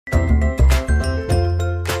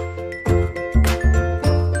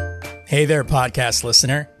Hey there, podcast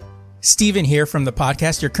listener. Steven here from the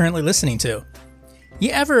podcast you're currently listening to. You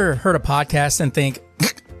ever heard a podcast and think,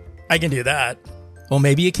 I can do that? Well,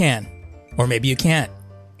 maybe you can. Or maybe you can't.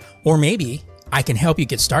 Or maybe I can help you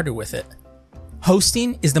get started with it.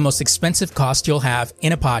 Hosting is the most expensive cost you'll have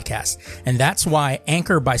in a podcast, and that's why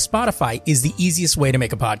Anchor by Spotify is the easiest way to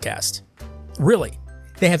make a podcast. Really,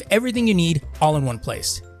 they have everything you need all in one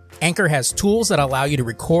place. Anchor has tools that allow you to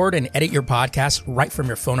record and edit your podcast right from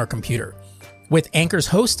your phone or computer. With Anchor's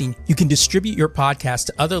hosting, you can distribute your podcast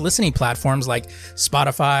to other listening platforms like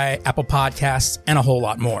Spotify, Apple Podcasts, and a whole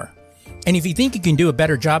lot more. And if you think you can do a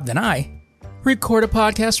better job than I, record a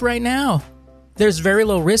podcast right now. There's very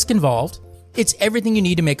low risk involved. It's everything you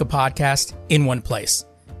need to make a podcast in one place.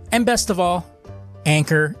 And best of all,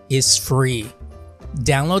 Anchor is free.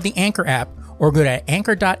 Download the Anchor app or go to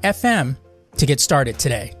anchor.fm to get started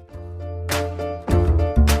today.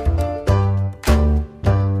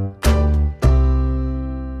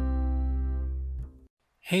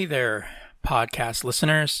 Hey there, podcast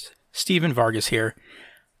listeners. Steven Vargas here.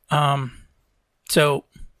 So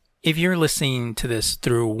if you're listening to this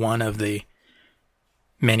through one of the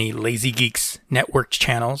many Lazy Geeks network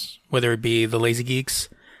channels, whether it be the Lazy Geeks,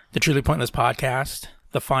 the Truly Pointless Podcast,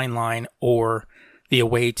 the Fine Line, or the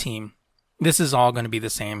Away Team, this is all going to be the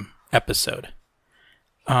same episode.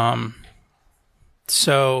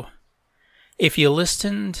 So if you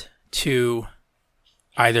listened to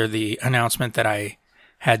either the announcement that I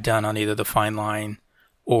had done on either the Fine Line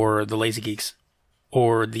or the Lazy Geeks,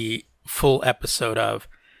 or the full episode of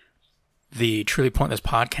the Truly Pointless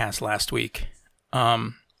Podcast last week,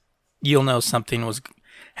 you'll know something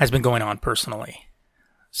has been going on personally.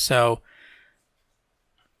 So,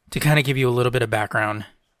 to kind of give you a little bit of background,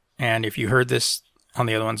 and if you heard this on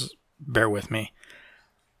the other ones, bear with me.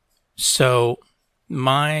 So,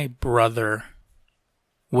 my brother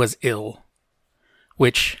was ill,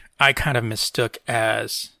 which I kind of mistook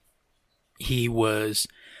as he was,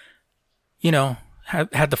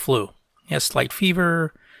 had the flu. He has slight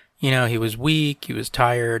fever. He was weak. He was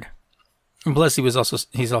tired. And plus, he's also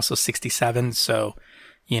 67. So,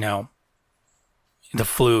 the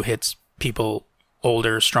flu hits people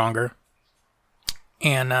older, stronger.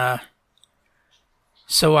 And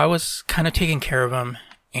so I was kind of taking care of him,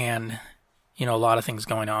 and a lot of things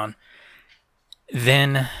going on.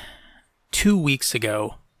 Then 2 weeks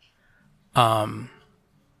ago,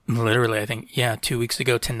 literally, I think, 2 weeks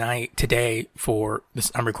ago today for this,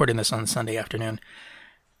 I'm recording this on Sunday afternoon.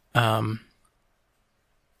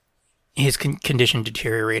 His condition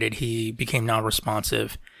deteriorated. He became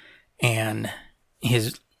non-responsive, and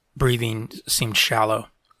his breathing seemed shallow.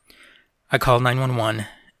 I called 911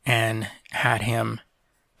 and had him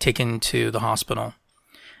taken to the hospital.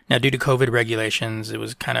 Now, due to COVID regulations, it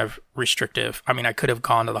was kind of restrictive. I mean, I could have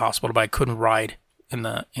gone to the hospital, but I couldn't ride in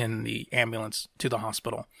the ambulance to the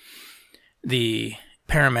hospital. The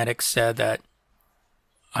paramedics said that,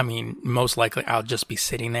 most likely I'll just be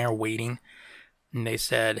sitting there waiting. And they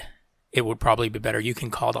said it would probably be better. You can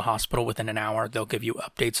call the hospital within an hour. They'll give you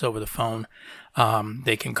updates over the phone.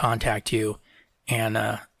 They can contact you,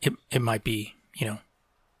 and it might be,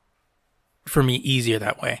 for me, easier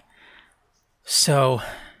that way. So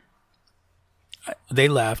they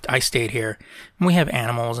left. I stayed here. And we have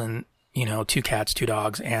animals and 2 cats, 2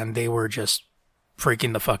 dogs, and they were just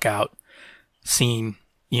freaking the fuck out seeing,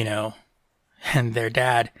 and their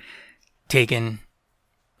dad taken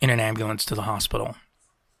in an ambulance to the hospital.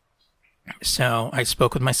 So I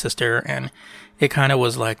spoke with my sister, and it kind of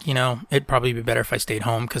was like, it'd probably be better if I stayed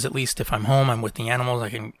home, because at least if I'm home, I'm with the animals, I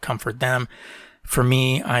can comfort them. For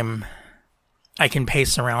me, I can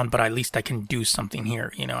pace around, but at least I can do something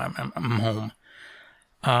here. I'm home.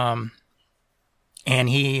 And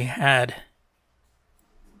he had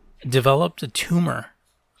developed a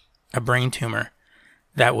brain tumor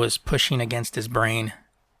that was pushing against his brain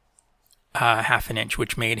half an inch,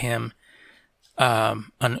 which made him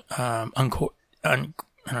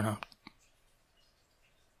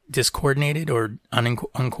discoordinated or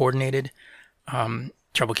uncoordinated,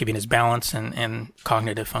 trouble keeping his balance and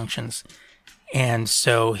cognitive functions. And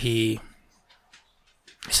so there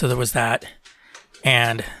was that.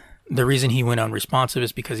 And the reason he went unresponsive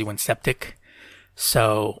is because he went septic.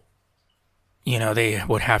 So, they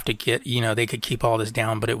would have to get, they could keep all this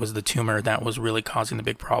down, but it was the tumor that was really causing the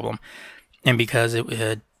big problem. And because it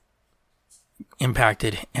had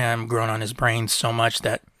impacted and grown on his brain so much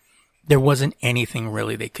that there wasn't anything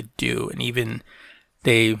really they could do. And even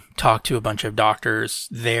they talked to a bunch of doctors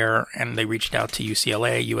there, and they reached out to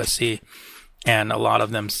UCLA, USC, and a lot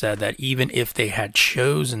of them said that even if they had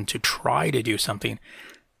chosen to try to do something,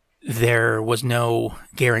 there was no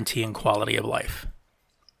guarantee in quality of life.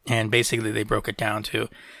 And basically they broke it down to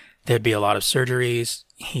there'd be a lot of surgeries.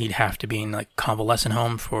 He'd have to be in like convalescent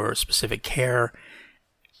home for specific care.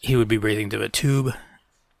 He would be breathing through a tube.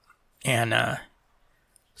 And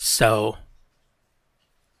so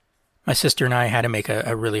my sister and I had to make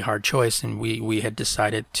a really hard choice, and we had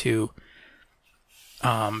decided to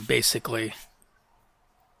basically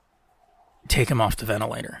take him off the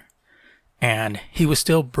ventilator. And he was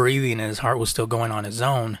still breathing and his heart was still going on his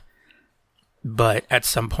own, but at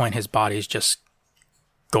some point his body's just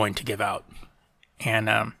going to give out.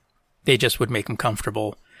 And they just would make him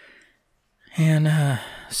comfortable. And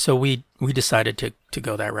so we decided to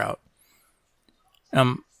go that route.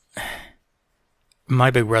 My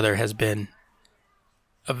big brother has been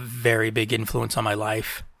a very big influence on my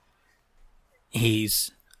life.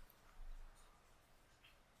 He's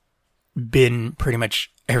been pretty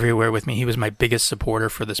much everywhere with me. He was my biggest supporter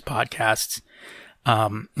for this podcast.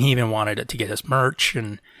 He even wanted to get us merch.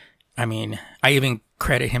 And I mean, I even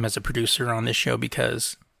credit him as a producer on this show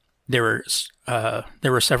because there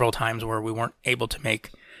were several times where we weren't able to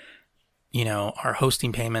make, our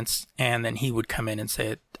hosting payments. And then he would come in and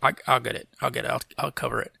say, I'll get it. I'll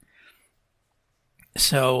cover it.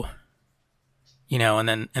 So,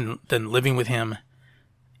 and then living with him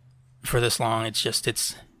for this long,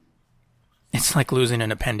 it's like losing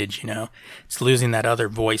an appendage, It's losing that other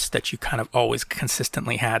voice that you kind of always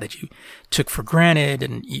consistently had, that you took for granted,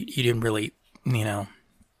 and you didn't really, you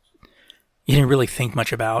didn't really think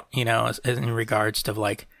much about, as in regards to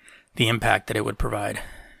like the impact that it would provide.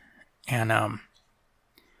 And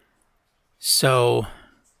so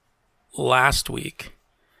last week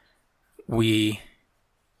I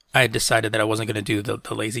had decided that I wasn't going to do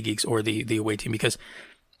the Lazy Geeks or the away team because,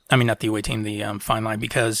 not the away team, the Fine Line,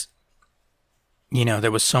 because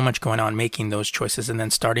there was so much going on making those choices and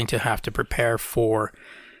then starting to have to prepare for,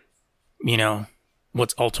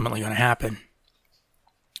 what's ultimately going to happen.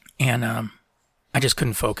 And I just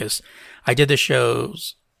couldn't focus. I did the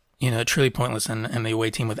shows, Truly Pointless and the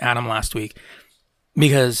away team with Adam last week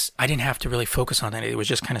because I didn't have to really focus on it. It was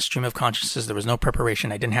just kind of stream of consciousness. There was no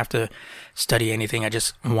preparation. I didn't have to study anything. I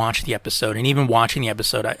just watched the episode. And even watching the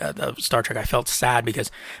episode of Star Trek, I felt sad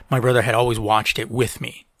because my brother had always watched it with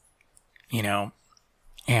me,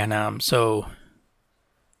 And so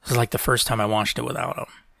this is like the first time I watched it without him.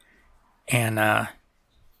 And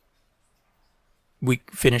we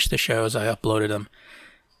finished the shows. I uploaded them.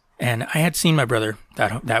 And I had seen my brother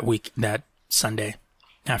that week, that Sunday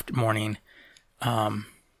after morning,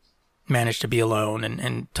 managed to be alone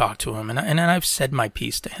and talk to him. And I've said my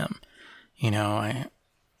piece to him. I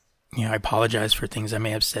apologize for things I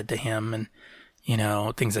may have said to him and,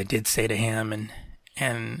 things I did say to him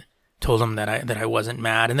and told him that I wasn't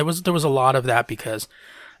mad. And there was a lot of that because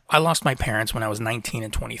I lost my parents when I was 19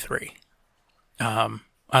 and 23.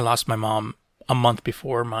 I lost my mom a month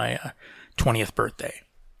before my 20th birthday.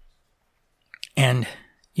 And,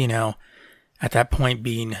 at that point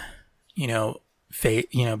being,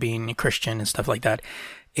 being a Christian and stuff like that,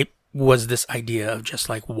 it was this idea of just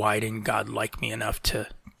like, why didn't God like me enough to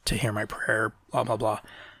hear my prayer, blah, blah, blah.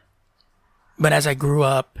 But as I grew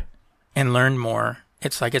up and learned more,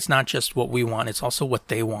 it's like, it's not just what we want, it's also what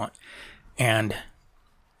they want. And,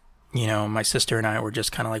 my sister and I were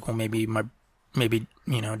just kind of like, well, maybe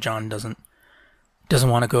John doesn't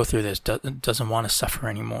want to go through this, doesn't want to suffer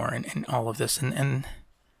anymore and all of this. And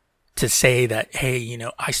to say that, hey,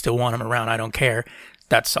 I still want him around, I don't care,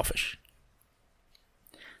 that's selfish.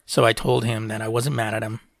 So I told him that I wasn't mad at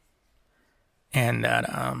him and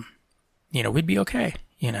that, we'd be okay,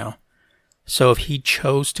 So if he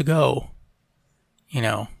chose to go,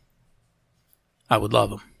 I would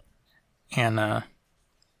love him.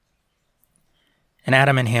 And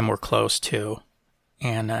Adam and him were close too.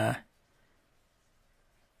 And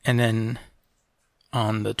then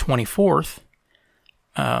on the 24th,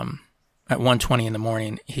 at 1:20 in the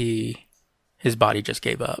morning, his body just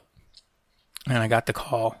gave up. And I got the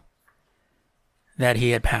call that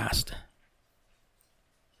he had passed.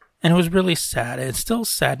 And it was really sad. It's still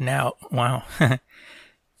sad now. Wow.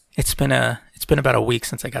 It's been about a week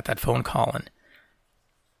since I got that phone call.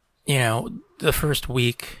 And, the first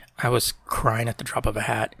week I was crying at the drop of a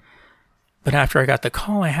hat. But after I got the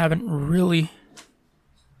call, I haven't really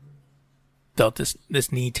felt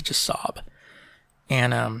this need to just sob.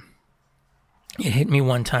 And it hit me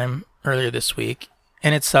one time earlier this week.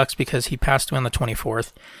 And it sucks because he passed away on the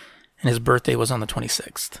 24th. And his birthday was on the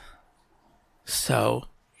 26th. So,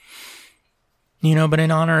 but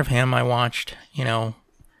in honor of him, I watched, one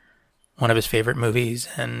of his favorite movies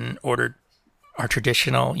and ordered our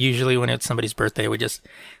traditional, usually when it's somebody's birthday, we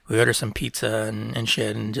order some pizza and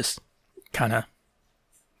shit and just kind of,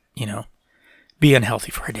 be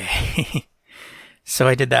unhealthy for a day. So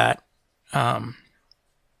I did that.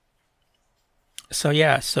 So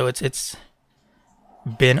it's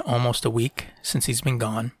been almost a week since he's been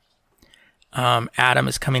gone. Adam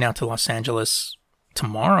is coming out to Los Angeles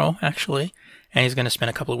tomorrow, actually, and he's going to spend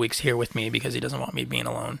a couple of weeks here with me because he doesn't want me being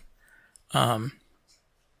alone. And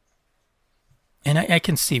I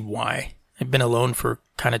can see why. I've been alone for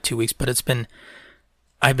kind of 2 weeks, but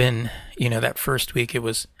I've been, that first week it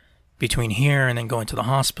was between here and then going to the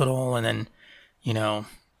hospital and then,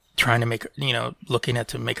 trying to make, looking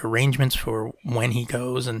to make arrangements for when he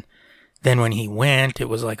goes. And then when he went, it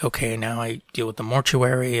was like, okay, now I deal with the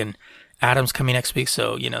mortuary and Adam's coming next week.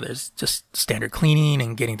 So, there's just standard cleaning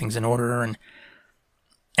and getting things in order. And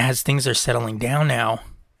as things are settling down now,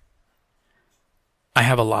 I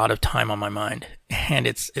have a lot of time on my mind, and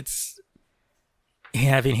it's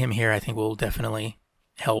having him here, I think, will definitely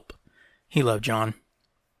help. He loved John,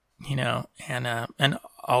 and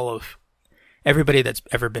all of everybody that's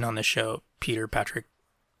ever been on this show, Peter, Patrick,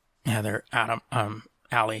 Heather, Adam,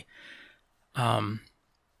 Allie.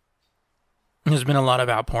 There's been a lot of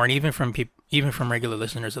outpouring, even from regular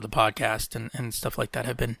listeners of the podcast and stuff like that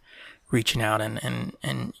have been reaching out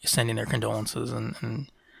and sending their condolences and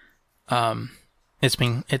it's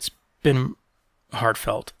been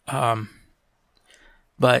heartfelt.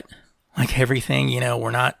 But like everything,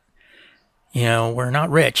 we're not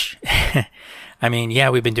rich. I mean, yeah,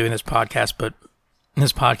 we've been doing this podcast, but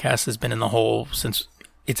this podcast has been in the hole since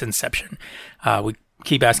its inception. We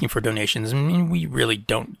keep asking for donations and we really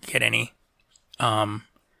don't get any.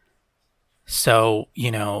 So,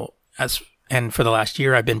 and for the last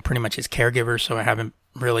year, I've been pretty much his caregiver, so I haven't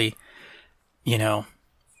really,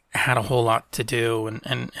 had a whole lot to do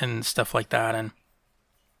and stuff like that. And,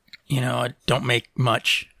 I don't make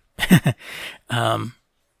much,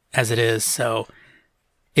 as it is. So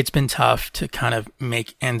it's been tough to kind of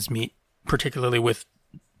make ends meet, particularly with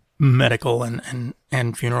medical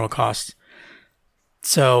and funeral costs.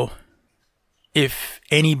 So if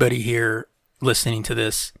anybody here listening to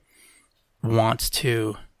this wants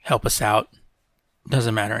to help us out,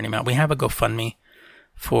 doesn't matter any amount. We have a GoFundMe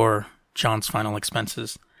for John's final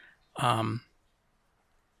expenses. So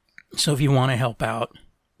if you want to help out,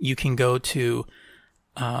 you can go to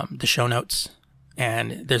the show notes,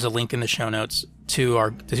 and there's a link in the show notes to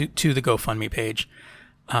the GoFundMe page.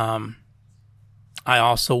 I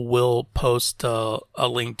also will post a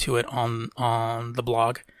link to it on the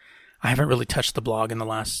blog. I haven't really touched the blog in the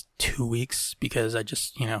last 2 weeks because I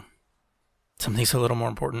just, something's a little more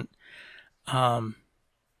important. So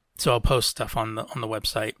I'll post stuff on the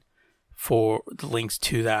website for the links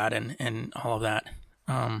to that and all of that.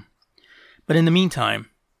 But in the meantime,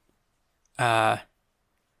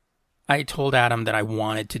 I told Adam that I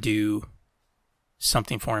wanted to do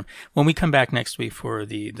something for him. When we come back next week for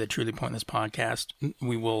the Truly Pointless podcast,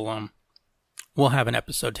 we will we'll have an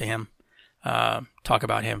episode to him, talk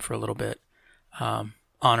about him for a little bit,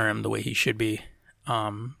 honor him the way he should be,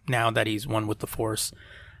 now that he's one with the Force.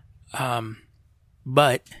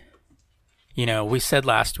 But we said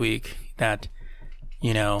last week that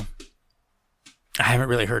I haven't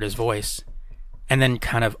really heard his voice, and then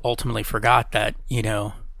kind of ultimately forgot that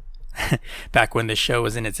back when this show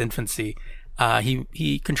was in its infancy,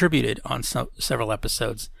 he contributed on several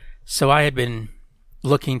episodes. So I had been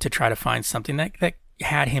looking to try to find something that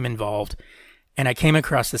had him involved, and I came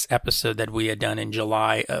across this episode that we had done in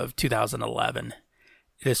July of 2011.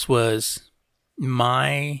 This was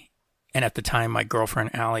and at the time my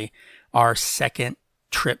girlfriend Allie, our second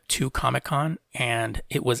trip to Comic-Con, and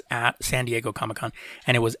it was at San Diego Comic-Con,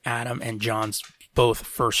 and it was Adam and John's both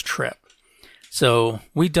first trip. So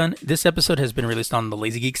this episode has been released on the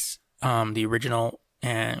Lazy Geeks, the original,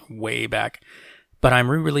 and way back, but I'm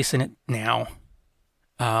re-releasing it now,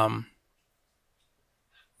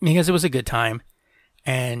 because it was a good time,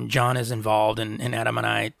 and John is involved, and Adam and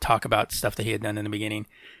I talk about stuff that he had done in the beginning.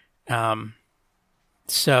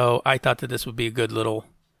 So I thought that this would be a good little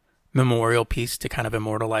memorial piece to kind of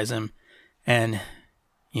immortalize him. And,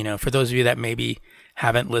 for those of you that maybe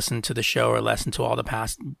haven't listened to the show or listened to all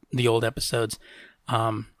the old episodes,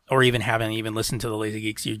 or even haven't even listened to the Lazy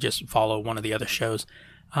Geeks, you just follow one of the other shows,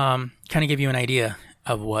 kind of give you an idea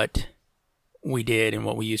of what we did and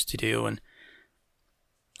what we used to do, and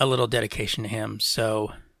a little dedication to him.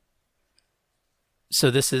 So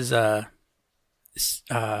this is, the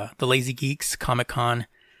Lazy Geeks Comic-Con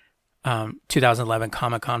 2011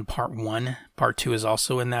 Comic-Con Part 1. Part 2 is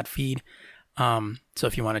also in that feed. So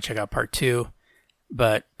if you want to check out Part 2,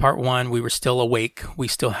 But part 1, we were still awake. We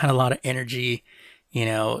still had a lot of energy.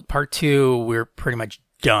 Part 2, we're pretty much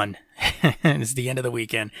done. It's the end of the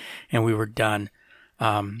weekend, and we were done.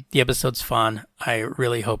 The episode's fun. I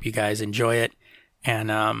really hope you guys enjoy it. And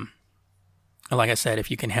like I said, if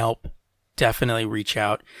you can help, definitely reach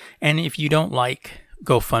out. And if you don't like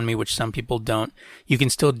GoFundMe, which some people don't, you can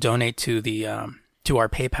still donate to the to our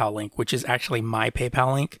PayPal link, which is actually my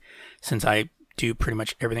PayPal link, since I do pretty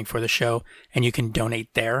much everything for the show, and you can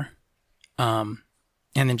donate there. And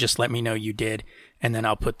then just let me know you did, and then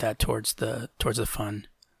I'll put that towards the fund.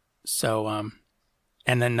 So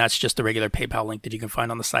and then that's just the regular PayPal link that you can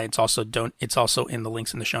find on the site. It's also in the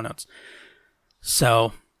links in the show notes.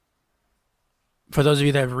 So for those of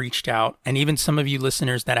you that have reached out, and even some of you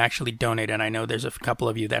listeners that actually donate, and I know there's a couple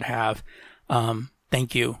of you that have,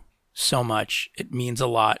 thank you so much. It means a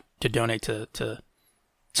lot to donate to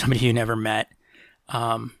somebody you never met.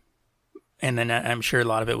 And then I'm sure a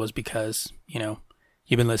lot of it was because,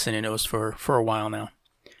 you've been listening to us for a while now.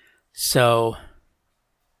 So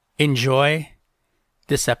enjoy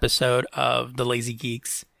this episode of the Lazy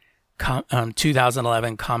Geeks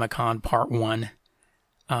 2011 Comic-Con Part 1.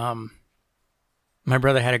 My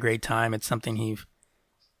brother had a great time. It's something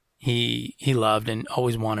he loved and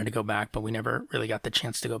always wanted to go back, but we never really got the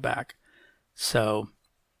chance to go back. So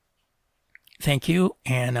thank you.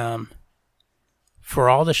 And for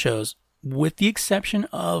all the shows, with the exception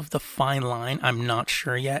of The Fine Line, I'm not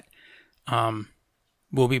sure yet.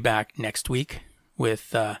 We'll be back next week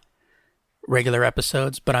with regular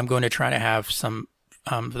episodes, but I'm going to try to have some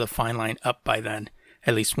The Fine Line up by then,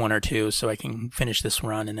 at least 1 or 2, so I can finish this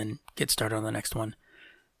run and then get started on the next one.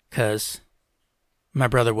 Because my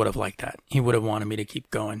brother would have liked that. He would have wanted me to keep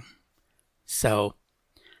going. So,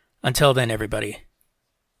 until then, everybody,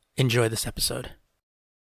 enjoy this episode.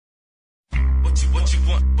 What you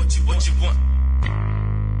want? What you want?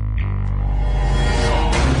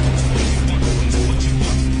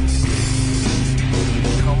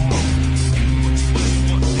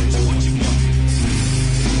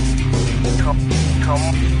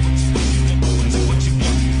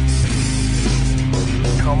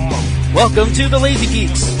 Welcome to The Lazy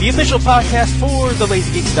Geeks, the official podcast for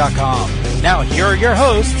thelazygeeks.com. Now, here are your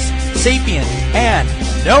hosts, Sapien and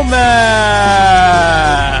Nomad.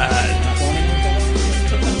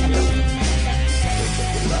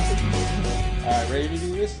 Alright, ready to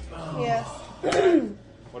do this? Yes.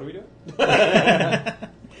 What are we doing?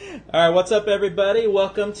 Alright, what's up, everybody?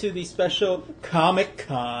 Welcome to the special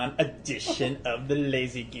Comic-Con edition of The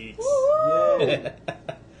Lazy Geeks. Yay.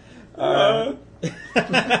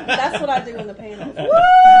 That's what I do in the panels.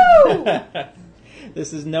 Woo!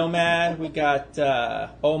 This is Nomad. We got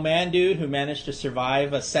Old Man Dude, who managed to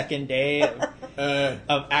survive a second day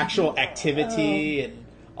of actual activity and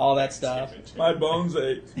all that stuff. My bones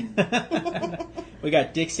ache. We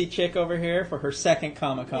got Dixie Chick over here for her second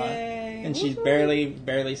Comic-Con. Yay. And she's barely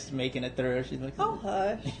making it through. She's like, Oh,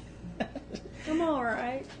 hush. I'm all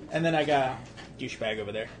right. And then I got douchebag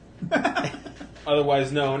over there.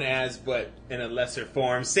 Otherwise known as, but in a lesser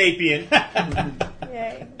form, Sapien.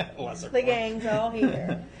 Yay. Lesser The form. gang's all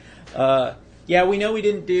here. Yeah, we know we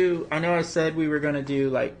didn't do... I know I said we were going to do,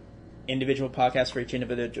 like, individual podcasts for each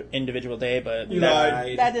individual day, but... You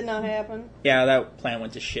lied. That did not happen. Yeah, that plan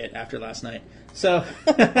went to shit after last night. So...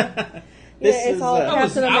 It's all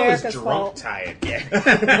Captain America's drunk fault. tired. Yeah.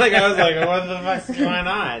 Like, I was like, what the fuck's going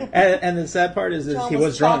on? And the sad part is John he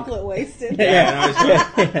was drunk. chocolate wasted.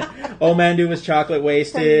 Yeah. Old Man Dude was chocolate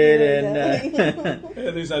wasted, and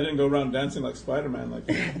At least I didn't go around dancing like Spider-Man.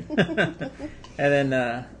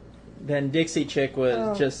 and then Dixie Chick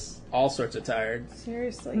was just all sorts of tired,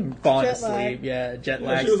 Seriously. falling Jet asleep. lag. Yeah, jet Yeah,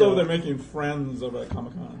 lag. she was still. over there making friends over at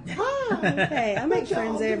Comic-Con. Hey, I make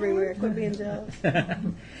friends everywhere. Quit being jealous.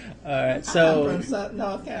 All right, so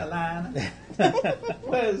North Carolina.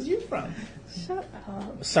 Where's you from? Shut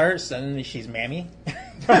up. suddenly she's Mammy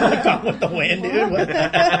from Gone with the Wind, dude. What the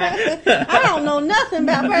heck? I don't know nothing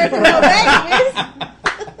about birds and no babies.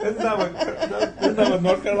 Isn't that what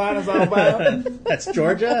North Carolina's all about? That's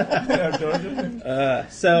Georgia. Yeah, Georgia.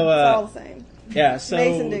 It's all the same. Yeah, so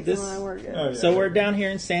Mason Dixon and I work good. Oh, yeah. So we're down here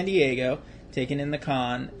in San Diego, taking in the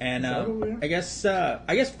con, and I guess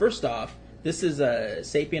first off, this is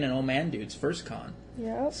Sapien and Old Man Dude's first con.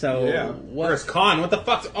 Yep. So Yeah. Where's Con? What the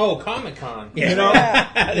fuck's... Oh, Comic-Con. Yeah. You know,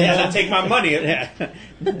 They have to take my money. Yeah.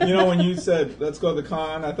 when you said let's go to the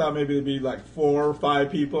con, I thought maybe it'd be like 4 or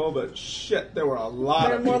 5 people, but shit, there were a lot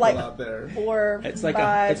There of were more people like out there. 4, It's like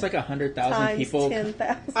 5 it's like 100,000 times people.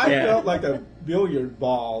 10,000. I Yeah. felt like a billiard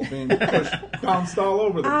ball being pushed, bounced all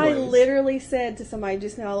over the I place. literally said to somebody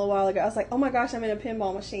just now a little while ago, I was like, oh my gosh, I'm in a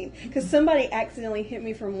pinball machine. Because somebody accidentally hit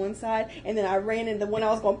me from one side, and then I ran into the one I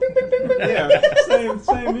was going, bing, bing, bing, bing, bing. Yeah,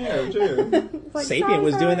 same here too. It's like, Sapien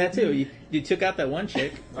was sorry. doing that too. You took out that one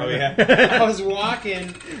chick. Oh yeah. I was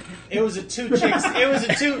walking. It was a 2 chicks. It was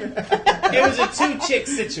a 2 chick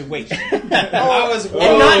situation. I was walking.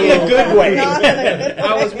 And not in a good way.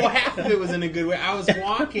 Half of it was in a good way. I was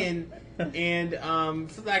walking, and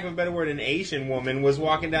for lack of a better word, an Asian woman was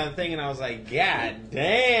walking down the thing, and I was like, God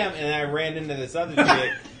damn! And I ran into this other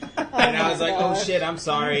chick, and I was like, oh shit, I'm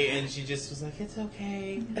sorry, and she just was like, it's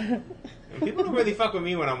okay. And people don't really fuck with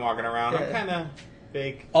me when I'm walking around. I'm kind of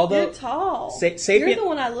big. Although You're tall. Sapien- You're the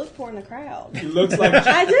one I look for in the crowd. He looks like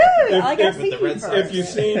I do. If- I if- see with the red you socks. first.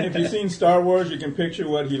 if you've seen Star Wars, you can picture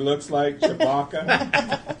what he looks like,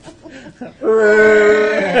 Chewbacca.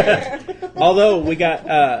 Although we got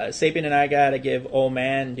Sapien and I got to give old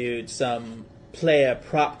man dude some player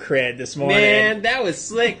prop cred this morning. Man, that was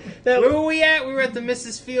slick. Where were we at? We were at the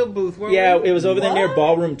Mrs. Field booth. Weren't Yeah, we? it was over there near What?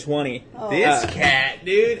 Ballroom 20. Oh. This cat,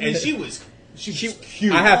 dude, and she was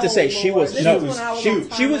cute. I have to Oh, say, she Lord. was This no, is when I was she, on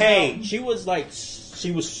she was timeout.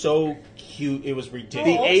 she was so cute. It was the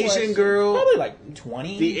ridiculous. old was Asian she? girl, Probably like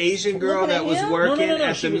 20. the Asian girl Looking at that was him? working No,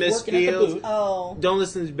 at she the was Miss working at the Fields. booth. Oh. Don't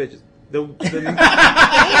listen to these bitches. The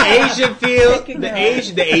Asian field, Pick a the girl.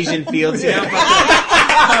 Asian field. See, I'm fucking-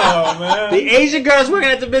 Oh man, the Asian girls working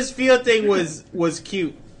at the Miss Field thing was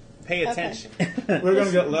cute. Pay attention. we're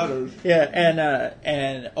gonna get letters. Yeah,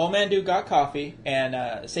 and old man dude got coffee, and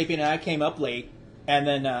Sapien and I came up late, and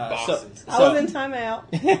then Bosses. I was in timeout.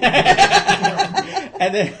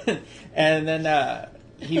 and then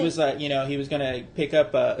he was he was gonna pick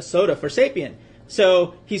up a soda for Sapien.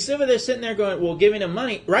 So he's over there sitting there going, well, giving him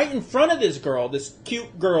money right in front of this girl, this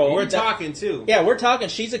cute girl. We're that- talking too. Yeah, we're talking.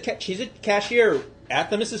 She's a cashier at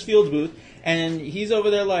the Mrs. Fields booth, and he's over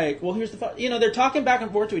there like, well, here's the they're talking back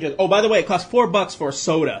and forth to each other. Oh, by the way, it costs $4 for a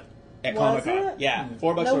soda at Was Comic-Con. it? Yeah, $4 No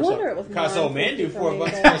for a wonder soda. it was Cost old man do $9.50 $4 me for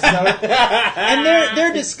there. a soda. And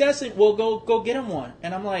they're discussing, well, go get him one.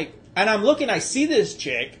 And I'm like, and I'm looking, I see this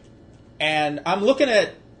chick, and I'm looking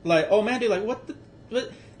at like, oh man, dude, like what?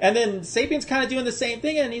 And then Sapien's kind of doing the same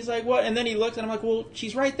thing, and he's like, what? And then he looks, and I'm like, well,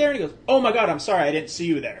 she's right there. And he goes, oh my god, I'm sorry, I didn't see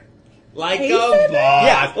you there. Like He a said boss.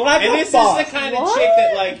 that? Yeah, like and a this boss. is the kind of What? chick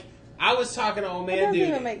that like I was talking to old man doesn't dude.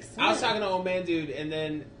 even make I was sense. talking to old man dude, and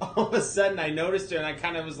then all of a sudden I noticed her, and I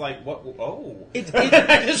kind of was like, "What? Oh!"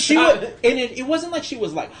 She was, and it wasn't like she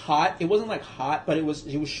was like hot. It wasn't like hot, but it was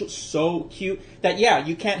so cute that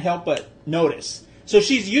you can't help but notice. So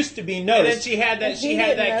she's used to being And then noticed. she had that. And She he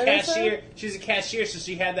had didn't that notice her? cashier. She's a cashier, so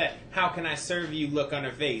she had that "How can I serve you?" look on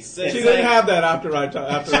her face. So She it's didn't like, have that after I.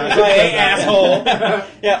 Like, hey, asshole.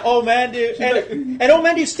 Yeah, old man dude. And old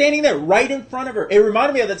man dude standing there right in front of her. It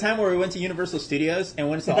reminded me of the time where we went to Universal Studios and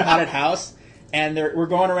went to the haunted house. And we're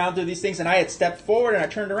going around through these things. And I had stepped forward and I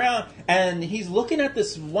turned around. And he's looking at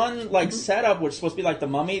this one like setup, which is supposed to be like the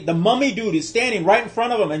mummy. The mummy dude is standing right in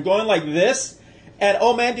front of him and going like this. And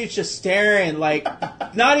old man dude's just staring, like,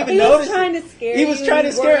 not even He was noticing. trying to scare He was you, trying to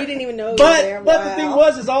or scare you didn't even know he but, was there. But the Wow. thing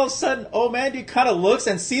was, is all of a sudden, old man dude kind of looks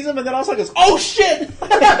and sees him, and then all of a sudden goes, oh shit!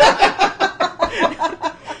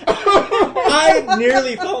 I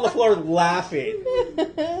nearly fell on the floor laughing.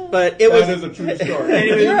 But it was... That is a true story.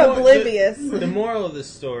 Anyway, You're oblivious. The moral of the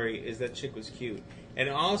story is that chick was cute, and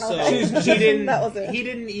also Okay. he didn't. That was it. He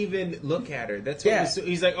didn't even look at her. That's what Yeah. was so,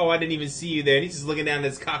 he's like. Oh, I didn't even see you there. And he's just looking down at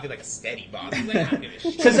his coffee like a steady boss. He's like, I don't give a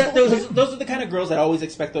shit. Because those are the kind of girls that always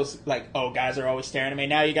expect those, like, oh, guys are always staring at me.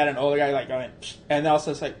 Now you got an older guy, like, going, psh, and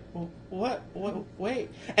also it's like, well, what, wait.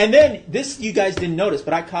 And then, this you guys didn't notice,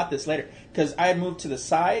 but I caught this later, because I had moved to the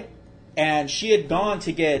side, and she had gone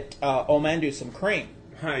to get Omandu some cream.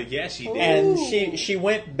 Yeah, she did. And she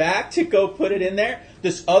went back to go put it in there.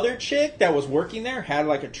 This other chick that was working there had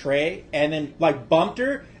like a tray and then like bumped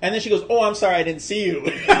her. And then she goes, oh, I'm sorry, I didn't see you.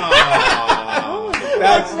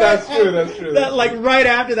 That's true. That's true. That, like right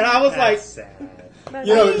after that, I was like, That's sad.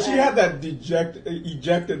 You know, she had that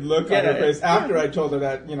ejected look on her face after I told her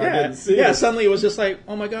that, I didn't see it. suddenly it was just like,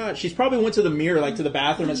 oh my god. She's probably went to the mirror, like to the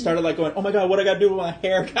bathroom and started like going, oh my god, what I gotta do with my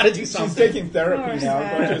hair? Gotta do something. She's taking therapy Poor now,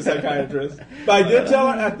 Sam. going to a psychiatrist. But I did tell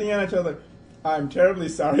her at the end, I told her, I'm terribly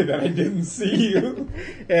sorry that I didn't see you.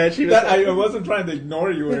 Yeah, she was. I wasn't trying to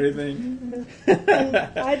ignore you or anything.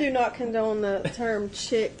 I do not condone the term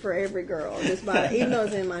chick for every girl, just by even though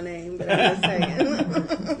it's in my name, but I'm just saying.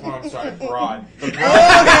 Oh, I'm sorry, broad.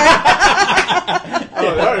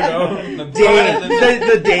 Oh, there we go.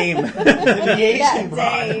 The dame. The Asian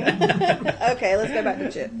Dame. Okay, let's go back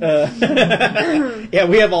to chip. Yeah,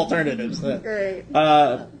 we have alternatives. Great.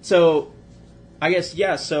 So, I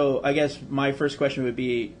guess my first question would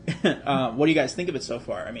be, what do you guys think of it so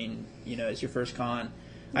far? I mean, it's your first con.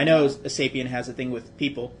 I know Sapien has a thing with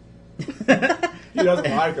people. He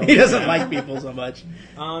doesn't like them. He doesn't like people so much.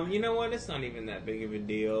 You know what? It's not even that big of a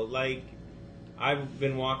deal. Like, I've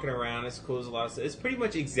been walking around. It's cool as a lot of stuff. It's pretty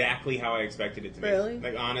much exactly how I expected it to be. Really?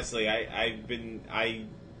 Like, honestly, I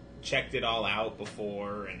checked it all out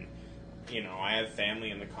before, and I have family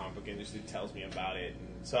in the comic book industry that tells me about it.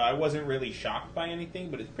 And so I wasn't really shocked by anything,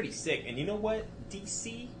 but it's pretty sick. And you know what?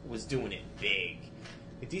 DC was doing it big.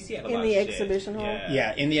 DC had a lot of shit. In the exhibition hall?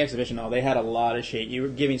 Yeah, in the exhibition hall, they had a lot of shit. You were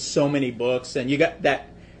giving so many books, and you got that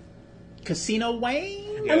Casino Wayne.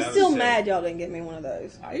 Yeah, I'm that was still sick. mad y'all didn't get me one of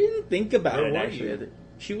those. I didn't think about Where it were actually. you?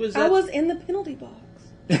 She was. I was in the penalty box.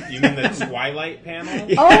 You mean the Twilight panel?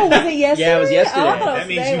 Oh, was it yesterday? Yeah, it was yesterday. Oh, I thought it was That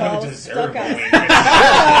means today you while I would was deserve stuck a out. win. Shut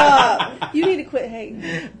up. You need to quit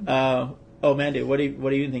hating. Oh, Mandy, what do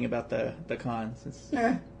you think about the con?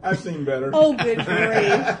 I've seen better. Oh, good grief.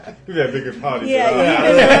 We've had bigger parties. Yeah, you've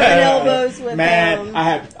been rubbing elbows with Man,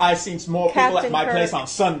 I've seen some more people Captain at my Kirk. place on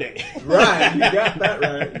Sunday. Right, you got that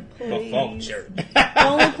right. The folk church. The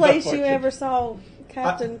only place you Fortune. ever saw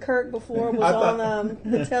Captain Kirk before was I thought- on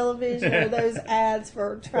the television or those ads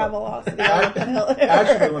for Travelocity.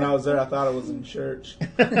 Actually, when I was there, I thought it was in church.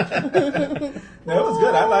 No, it was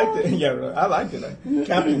good. I liked it. Yeah, really, I liked it.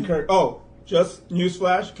 Captain Kirk. Oh, just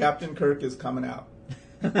newsflash: Captain Kirk is coming out.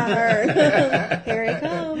 I heard. Here he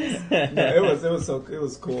comes. Yeah, it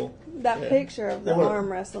was cool. That picture of the There were-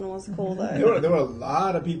 arm wrestling was cool though. There were a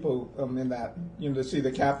lot of people in that to see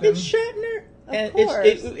the captain. It's Shatner. Of And course.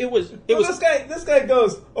 it was This guy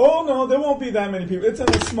goes, oh no, there won't be that many people. It's in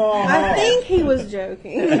a small hall. I think he was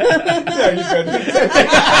joking. Yeah, you could.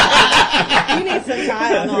 You need some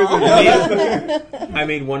Tylenol. I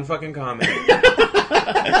made one fucking comment.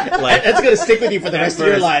 that's gonna stick with you for the rest of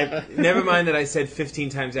your life. Never mind that I said 15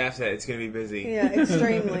 times after that it's going to be busy. Yeah,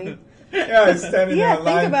 extremely. Yeah, I was standing Yeah, in a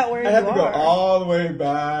line. think about where I had you to go are. all the way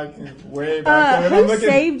back, way back. And I'm Who looking-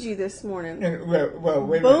 saved you this morning? and, well,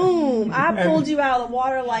 wait a minute. Boom! I pulled you out of the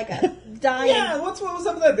water like a dying. Yeah, what was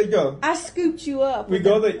up with that? They go. I scooped you up. We with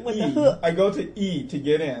go the, to with E. the hook. I go to E to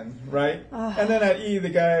get in, right? And then at E,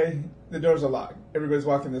 the doors are locked. Everybody's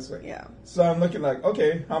walking this way. Yeah. So I'm looking like,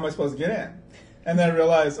 okay, how am I supposed to get in? And then I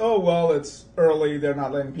realize, oh, well, it's early. They're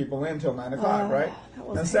not letting people in till 9 o'clock, right? that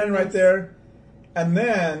was I'm standing right heinous. there. And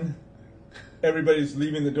then everybody's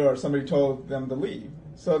leaving the door. Somebody told them to leave.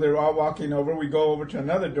 So they're all walking over. We go over to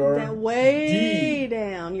another door. Then way D.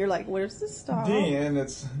 down. You're like, where's the stop? D, and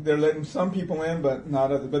they're letting some people in, but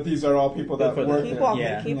not others. But these are all people that For the- work Keep there. walking,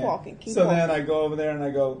 Yeah. keep Yeah. walking, keep So walking. then I go over there and I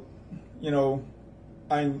go,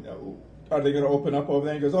 are they going to open up over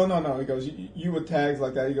there? He goes, oh, no. He goes, you with tags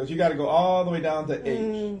like that. He goes, you got to go all the way down to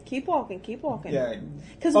H. Keep walking, keep walking. Yeah.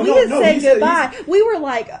 Because Oh, we no, had no, said he said- goodbye. We were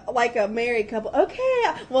like a married couple. Okay,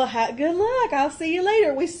 well, good luck. I'll see you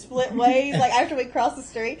later. We split ways. Like after we crossed the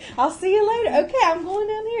street, I'll see you later. Okay, I'm going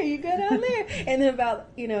down here. You go down there. And then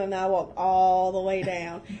and I walked all the way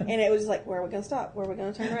down. And it was like, where are we going to stop? Where are we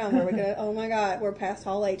going to turn around? Where are we going to? Oh my God, we're past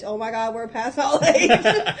Hall H. Oh my God, we're past Hall H.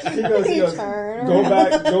 He goes, Turn go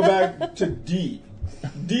around. back to D.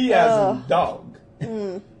 D as in dog.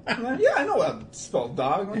 I'm like, yeah, I know what I spelled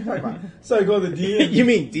dog. What are you talking about? So I go to D. And You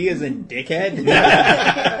mean D as in dickhead?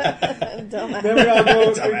 Dumbass. then we all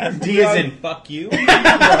go. D is in fuck you.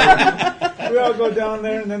 We all go down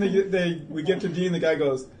there, and then we get to D, and the guy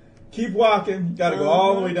goes, "Keep walking. You got to go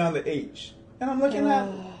all the way down to H." And I'm looking at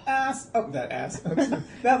ass. Oh, that ass.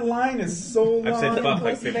 That line is so long. I've said fuck like It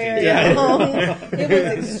was 15 very times. long.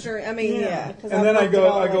 It was extreme. I mean, yeah. 'cause And then I walked it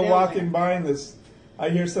all go the way down walking there. by, and I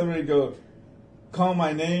hear somebody go, call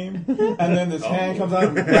my name, and then this hand comes out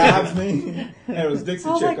and grabs me, and it was Dixie I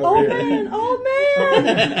was Chick like, over oh here. man,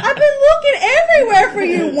 I've been looking everywhere for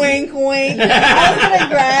you, wink, wink. I was gonna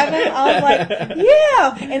grab him. I was like,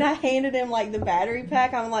 yeah, and I handed him like the battery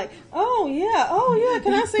pack. I'm like, oh yeah,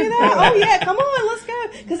 can I see that? Oh yeah, come on, let's go.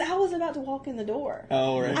 Because I was about to walk in the door.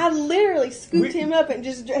 Oh, right. I literally scooped him up and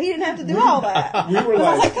he didn't have to do all that. We were I was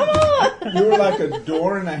like, like, come on. we were like a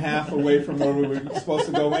door and a half away from where we were supposed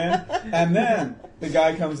to go in, and then the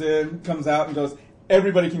guy comes out and goes,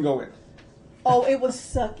 everybody can go in. Oh, it was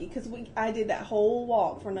sucky because I did that whole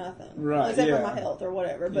walk for nothing. Right, Except yeah. for my health or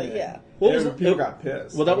whatever. But yeah. What was People got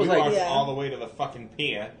pissed. Well, that was We like walked Yeah. all the way to the fucking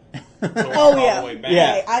pier. To walk Oh all yeah. the way back.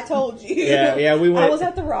 Yeah. Hey, I told you. Yeah, we went. I was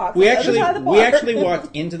at the rock. We on the other side of the we bar. actually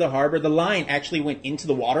walked into the harbor. The line actually went into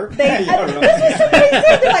the water. This is what they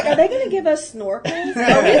said. They're like, are they going to give us snorkels?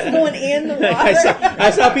 Are we just going in the water?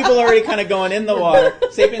 I saw people already kind of going in the water.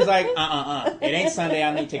 Sapien's like, it ain't Sunday.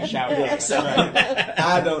 I need to take a shower. Today. So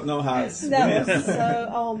I don't know how to swim. That was so.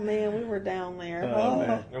 Oh man, we were down there. Oh,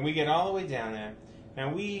 man. And we get all the way down there.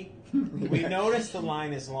 And we noticed the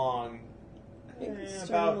line is long. About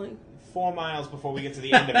Extremely. 4 miles before we get to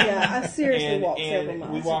the end of it. Yeah, I seriously and, walked several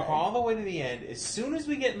miles. we walk today. all the way to the end. As soon as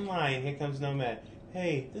we get in line, here comes Nomad.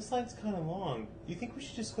 Hey, this line's kind of long. You think we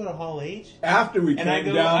should just go to Hall H? After we And I came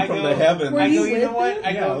go- down I from go- the heaven. Were I you go, you know with what? them? I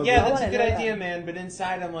Yeah, go, I was yeah, with that's a them. good I didn't know idea, that. man. But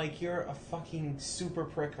inside, I'm like, you're a fucking super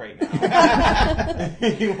prick right now.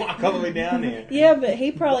 You walk all the way down there. Yeah, but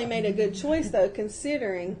he probably made a good choice though,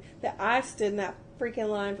 considering that I stood in that freaking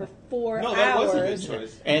line for 4 No, hours. that was a good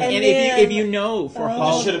choice. and And if you then- know for Oh.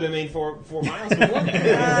 Hall, This should have been made 4 miles before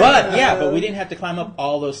that. but we didn't have to climb up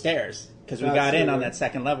all those stairs because we That's got in true. on that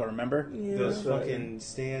second level. Remember? Yeah. Those fucking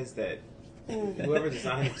stairs that whoever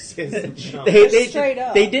designed them says to jump. They Straight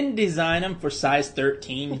up. They didn't design them for size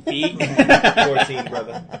 13 feet. 14,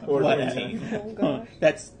 brother. Or What? 14. Oh, gosh.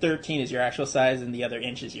 That's 13 is your actual size, and the other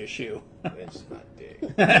inch is your shoe. It's not big.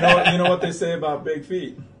 You know what they say about big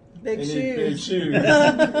feet? Big They need big shoes.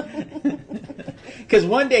 shoes. Because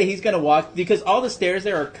one day he's gonna walk because all the stairs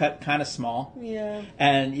there are cut kind of small, Yeah.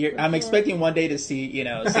 and I'm expecting one day to see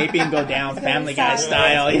Sapien go down He's gonna Family Guy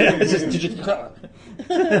sideways. style.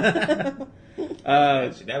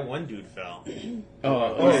 Actually, that one dude fell.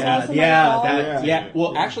 Oh yeah. Somebody yeah, fall? that, Yeah. yeah.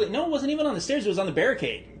 Well, actually, no, it wasn't even on the stairs. It was on the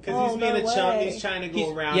barricade. Because Oh, he's being no a chump. way. He's trying to go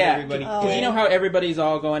He's- around yeah, everybody. Oh. Because you know how everybody's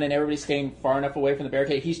all going and everybody's staying far enough away from the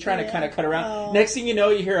barricade. He's trying to Yeah. kind of cut around. Oh. Next thing you know,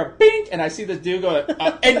 you hear a bink, and I see this dude go,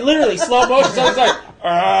 and literally slow motion. So it's like,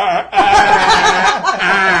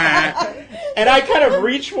 and I kind of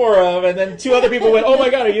reached for him, and then 2 other people went, "Oh my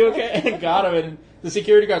god, are you okay?" and got him. And the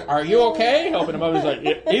security guard, "Are you okay?" Helping him up. He's like,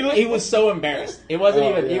 yeah. he was so embarrassed. It wasn't Oh,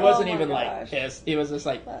 even. He yeah. wasn't Oh, my even like gosh. pissed. He was just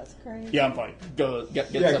like, That's crazy. "Yeah, I'm fine. Go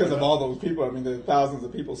get Yeah, something because of to all those people. I mean, there are thousands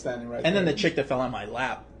of people standing right And then the there. chick that fell on my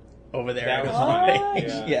lap over there. That was fun.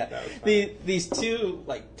 yeah. Yeah, that was fun. These 2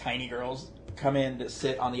 like tiny girls come in to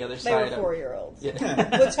sit on the other They were side. 4-year-olds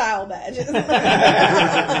Yeah. with child badges.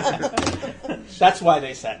 That's why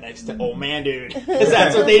they sat next to old man dude. Because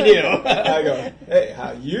that's what they do. I go, hey,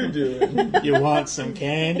 how you doing? You want some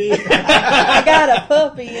candy? I got a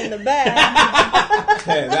puppy in the back.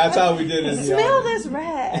 Hey, that's how we did it in the Smell army. this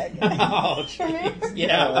rag. Oh, jeez.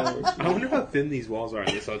 Yeah. I wonder how thin these walls are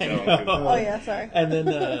in this hotel. Oh yeah, sorry. And then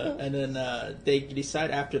they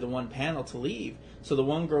decide after the one panel to leave. So the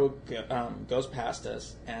one girl goes past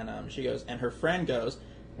us, and she goes, and her friend goes.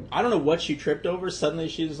 I don't know what she tripped over. Suddenly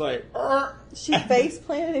she's like, "Arr." She face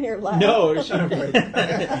planted in your lap. No, she,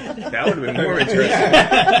 That would have been more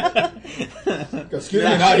interesting. Excuse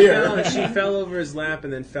me, not here. She fell over his lap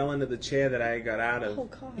and then fell into the chair that I got out Oh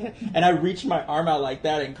of. god. and I reached my arm out like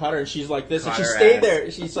that and caught her, and she's like this, and Caught she her stayed ass.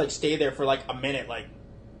 there. She's like stayed there for like a minute, like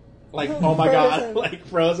oh my god, Frozen. like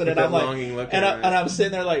frozen, and With I'm that like, longing look and in her eyes. I'm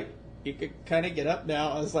sitting there like, you could kind of get up now.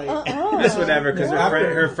 I was like, That's whatever, because Yeah.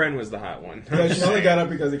 her friend was the hot one. Yeah, she only got up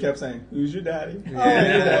because he kept saying, "Who's your daddy?"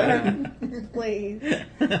 Yeah. Please.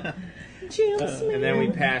 Jim Smith. And then we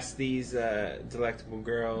passed these delectable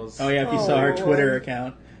girls. oh yeah, if you saw her Oh. Twitter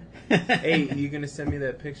account. Hey, you gonna send me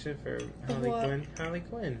that picture for Harley What? Quinn? Harley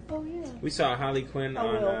Quinn. Oh yeah. We saw Harley Quinn I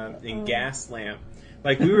will. on in Oh. Gaslamp.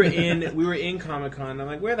 Like we were in Comic Con. I'm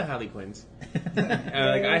like, where are the Harley Quinns? Like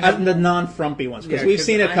I have, the non-frumpy ones, because yeah, we've 'cause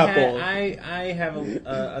seen a I couple. I have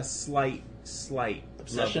a slight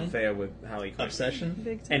Obsession? love affair with Harley Quinn. Obsession.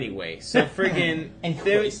 Big time. Anyway, so friggin'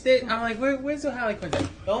 Anyways. I'm like, where's the Harley Quinn?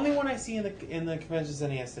 The only one I see in the convention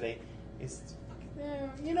center yesterday is.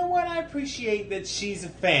 You know what? I appreciate that she's a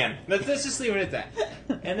fan. Let's just leave it at that.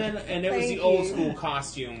 And it was Thank the old you. school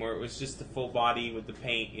costume where it was just the full body with the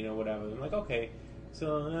paint, whatever. I'm like, okay.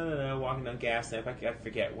 So no, walking down Gaslamp. I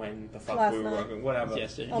forget when the fuck Last we were night. walking. Whatever.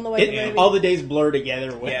 Yesterday. On the way to Yeah. the movie. All the days blur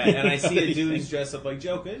together. When Yeah, and I see a these dude things. who's dressed up like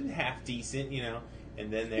Joker, half decent,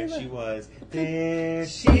 and then there she was. There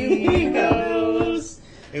she goes.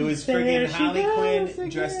 It was There friggin' she Harley goes Quinn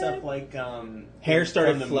dressed again. up like Hair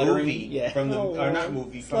started from the fluttering. movie, Yeah. from the Oh, or not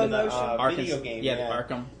movie, slow from the motion. Arkham, video game. yeah, the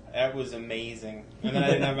Arkham. That was amazing. And then I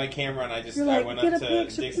didn't have my camera, and I You're like, went "Get up a to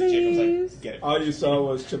picture, Dixie Chick and was please." like, get it. All you saw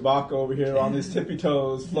was Chewbacca over here on his tippy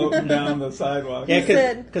toes floating down the sidewalk. Yeah,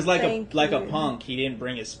 said, because like a "Thank like a you." punk, he didn't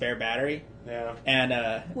bring his spare battery, Yeah.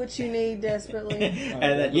 and Which you need desperately. and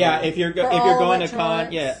then, yeah, if you're For if you're all going to con,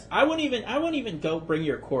 electronics. yeah, I wouldn't even go bring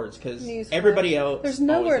your cords because Newsflash. everybody else. There's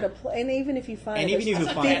nowhere to play, and even if you find And it, even if there's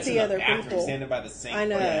you find it, 50 other Bathroom, people. standing by the sink. I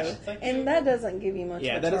know, Yeah. It's like, and that doesn't give you much.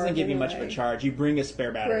 Yeah, of a that doesn't charge give you much of a anyway. charge. You bring a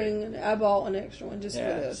spare battery. I bought an extra one just for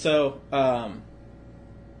Yeah. this. So,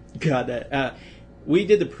 God, that we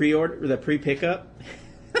did the pre-pickup.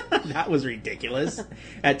 That was ridiculous.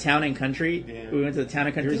 At Town and Country, Yeah. we went to the Town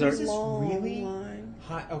and Country There Resort. was this Long really line.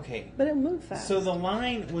 hot. Okay. But it moved fast. So the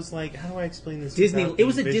line was like, how do I explain this? Disney. without It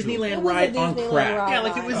was a being visual? Disneyland It was a ride on Disneyland crack. ride. Yeah,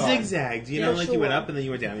 like it was Oh. zigzagged. You know, Yeah, like you went sure. up and then you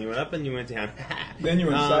went down. You went up and you went down. Then you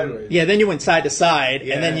went sideways. Yeah, then you went side to side,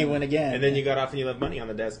 Yeah. and then you went again. And then you got off and you left money on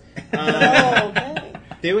the desk. Oh, okay.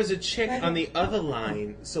 There was a chick on the other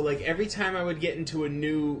line, so like every time I would get into a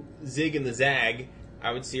new zig and the zag,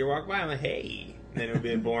 I would see her walk by. I'm like, hey. And then it would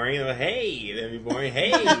be boring. And I'm like, hey. Then it'd be boring.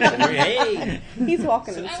 Hey. Boring. Hey. He's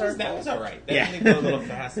walking So in that circles. was all right. That Yeah. made me go a little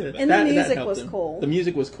faster. And That- the that music helped was them. cool. The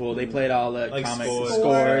music was cool. They played all the Like comics, scores.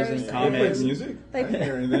 scores and They They comics. played music. They- I didn't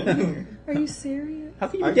hear anything. Are you serious? How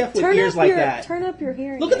can you be I- deaf with Turn ears up like your that? turn up your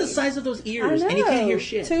hearing. Look at the aids. size of those I ears, know. and you can't hear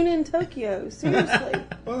shit. Tune in Tokyo. Seriously.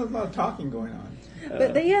 Well, there's a lot of talking going on.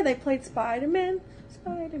 But they played Spider-Man.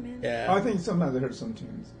 Spider-Man. Yeah. I think sometimes I heard some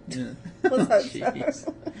tunes. Let's hope Jeez.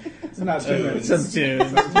 so. It's not too many. Some tunes.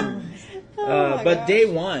 Some tunes. Oh my But gosh. day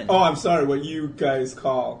one. Oh, I'm sorry. What you guys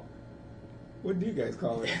call? What do you guys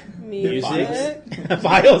call it? Music.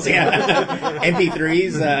 Files, yeah.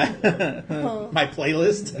 MP3s, my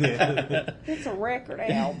playlist. It's a record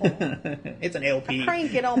album. It's an LP.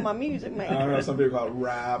 Crank it on my music I don't know. maker. Some people call it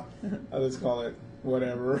rap. Others call it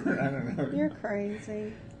whatever. I don't know. You're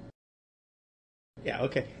crazy. Yeah,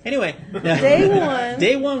 okay. Anyway. Day one.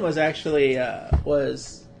 Day one was actually,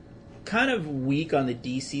 was kind of weak on the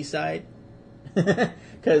DC side.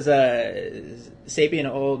 Because Sapien,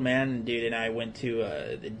 old man dude, and I went to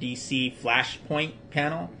the DC Flashpoint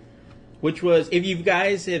panel, which was, if you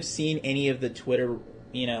guys have seen any of the Twitter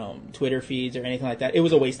feeds or anything like that, it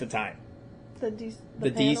was a waste of time. The DC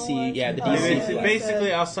panel was? yeah, the Oh, DC Basically, yeah.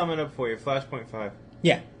 basically, I'll sum it up for you. Flashpoint 5.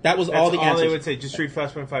 Yeah, that was That's all the all answers. they would say. Just read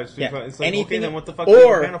Flashpoint 5. Just read Yeah, Flash- It's like, anything. okay, then what the fuck is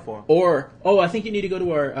the panel for? I think you need to go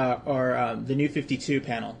to our the new 52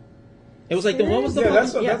 panel. It was like what was the Yeah,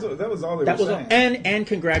 fucking- that was all they that were was all, saying. and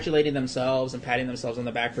congratulating themselves and patting themselves on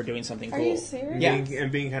the back for doing something Are cool. you serious? Yeah.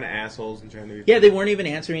 And being kind of assholes and trying to be. Yeah, they weren't even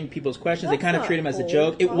answering people's questions. That's they kind of not treated them as a cool.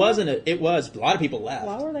 joke. It Why? wasn't. It was. A lot of people left.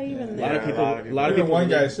 Why were they even A there? lot of people. A lot of Even people. one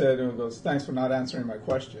did. guy said, "It goes, thanks for not answering my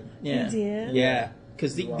question." Yeah. He did? Yeah.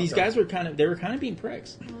 Because You're these welcome. guys were kind of being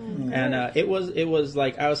pricks, Oh, and it was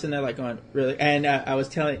like I was sitting there like going really, and I was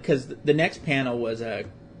telling because the next panel was it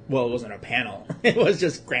wasn't a panel, it was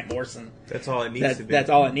just Grant Morrison. That's all it needs to be. That's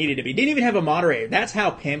all it needed to be. Didn't even have a moderator. That's how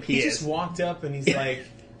pimp he He is. just walked up and he's like,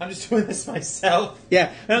 I'm just doing this myself.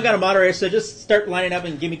 Yeah, I don't got a moderator, so just start lining up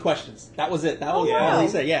and give me questions. That was it. That was wow. all he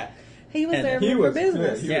said. Yeah, He was And there he for was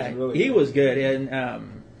business. good. yeah, was really he good. was good,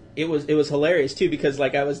 and it was hilarious too because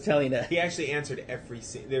like I was telling He actually answered every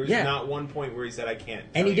scene. There was Yeah. not one point where he said, I can't.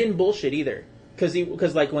 and he tell you." didn't bullshit either.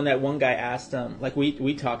 Because like when that one guy asked him, like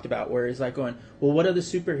we talked about, where he's like going, well, what other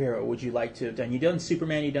superhero would you like to have done? You've done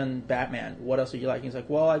Superman, you've done Batman. What else would you like? And he's like,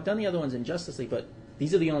 well, I've done the other ones in Justice League, but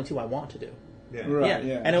these are the only two I want to do. Yeah. Right. yeah.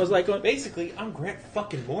 Yeah. And it was like, going, Basically, I'm Grant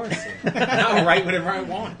fucking Morrison. I'll write whatever I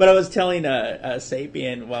want. but I was telling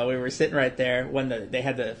Sapien while we were sitting right there when they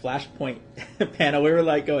had the Flashpoint panel, we were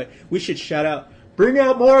like going, we should shout out, bring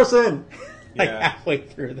out Morrison. Like Yeah. halfway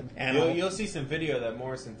through the panel. You'll see some video of that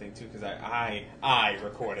Morrison thing too, because I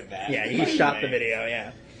recorded that. Yeah, by he shot the way. video.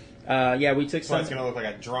 Yeah, yeah, we took So some. it's gonna look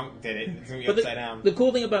like a drunk did it. It's gonna be But upside down. the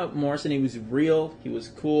cool thing about Morrison, he was real. He was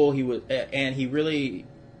cool. He was, and he really,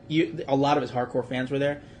 a lot of his hardcore fans were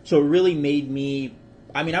there. So it really made me.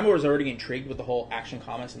 I mean, I was already intrigued with the whole Action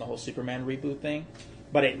Comics and the whole Superman reboot thing,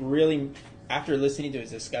 but it really, after listening to his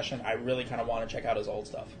discussion, I really kind of want to check out his old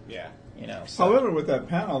stuff. Yeah. You know. So. However, with that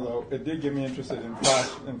panel though, it did get me interested in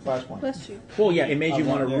Flashpoint. Bless you. Well, yeah, it made you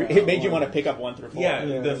want to. Yeah. It made you want to pick up 1 through 4. Yeah,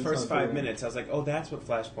 Yeah, the it's first not 5 good. minutes, I was like, oh, that's what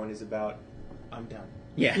Flashpoint is about. I'm done.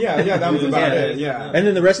 Yeah. Yeah, that was about it. Yeah. And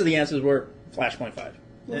then the rest of the answers were Flashpoint 5.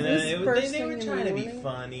 Was And this then first they thing were in the trying to be morning?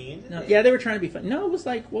 funny. No, yeah, they were trying to be fun. No, it was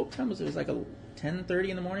like what time was it? It was like 10:30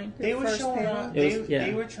 in the morning. They were First showing panel? off. It was- yeah.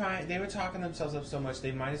 They were trying. They were talking themselves up so much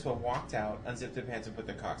they might as well walked out, unzipped their pants, and put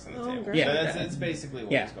their cocks on the Oh, table. great. Yeah. That's basically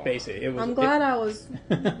what Yeah, was going basically, it was. I'm glad I was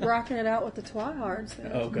rocking it out with the Twihards.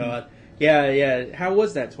 Oh God, Yeah. How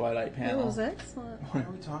was that Twilight It panel? was excellent. Why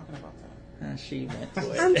are we talking about that? She went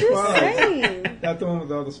to it. I'm just saying. That's the one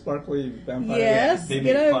with all the sparkly vampires. Yes, They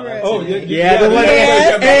get make fun over of it. Oh, Yeah, the one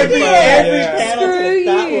Yes, every yeah. panel Screw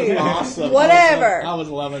that was you. awesome. Whatever. I was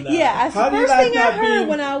loving that. Yeah, that's the How do you first like thing I not heard being-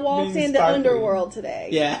 when I walked being into sparkly? Underworld today.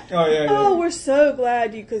 Yeah. Oh, yeah. Oh, we're so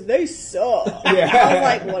glad you, because they suck. Yeah. I was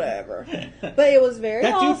like, whatever. But it was very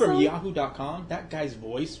That dude awesome. from Yahoo.com, that guy's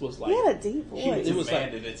voice was like... He had a deep voice. It was like...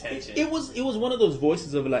 Demanded attention. It was one of those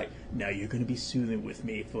voices of like, now you're going to be soothing with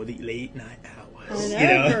me for the late night hours. I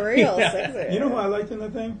know, for real. Yeah. Sexy. You know who I liked in the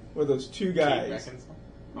thing? Were those two Kate guys. Beckinsale?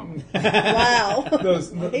 Wow.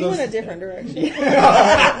 Those- He those- went a different direction.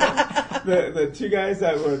 The two guys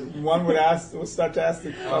that would would start to ask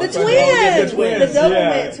the The twins! the twins, The double yeah.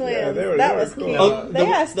 mint twins. Yeah, they were, That they were was cool. cute. Oh, They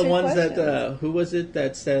asked the two ones questions. that who was it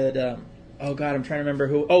that said oh god, I'm trying to remember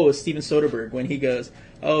who. Oh, it was Steven Soderbergh when he goes,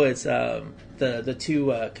 oh, it's the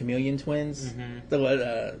two chameleon twins.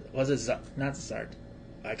 The was it not Zart?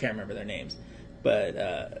 I can't remember their names, but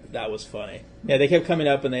that was funny. Yeah, they kept coming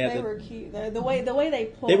up and they had They were cute. The way they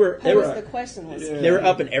They were- posed the question was Yeah. cute. they were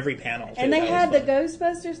up in every panel. Too. And they That had was the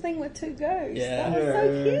fun. Ghostbusters thing with two ghosts. Yeah. That was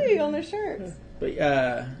so Yeah. cute on their shirts. But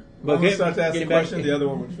One would start to ask the getting back- question, the other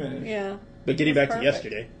one would finish. Yeah. But getting back to Perfect.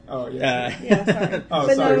 yesterday. Oh, yeah. Yeah, sorry. Oh,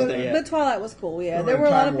 but sorry. no, Yeah. but Twilight was cool. Yeah, We're there in were a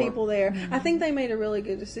lot time of warp. people there. I think they made a really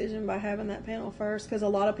good decision by having that panel first because a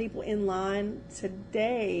lot of people in line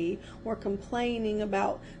today were complaining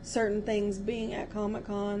about certain things being at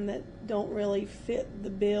Comic-Con that don't really fit the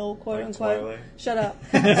bill, quote Like unquote. Twilight. Shut up.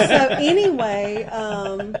 So anyway,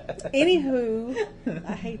 anywho,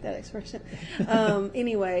 I hate that expression.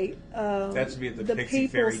 Anyway, That should be at the Pixie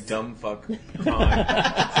people Fairy Dumb Fuck Con.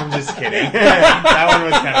 I'm just kidding. That one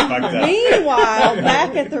was kind of fucked up. Meanwhile,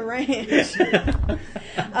 back at the ranch,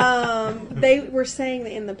 they were saying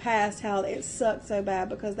that in the past how it sucked so bad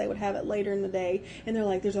because they would have it later in the day, and they're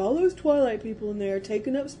like, "There's all those Twilight people in there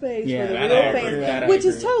taking up space Yeah, for the that real I agree. fans," That I which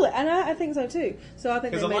is agree. totally, and I think so too. So I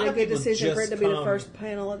think 'Cause they a lot made a of good people decision for it just to be the come- first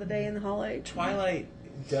panel of the day in the Hall H. Twilight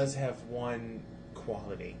does have one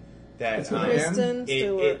quality that That's what I am. Kristen it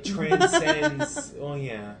Stewart. transcends. Oh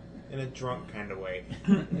yeah, in a drunk kind of way.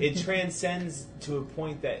 It transcends to a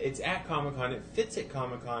point that it's at Comic-Con. It fits at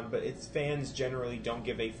Comic-Con, but its fans generally don't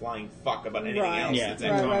give a flying fuck about anything Right. else Yeah. that's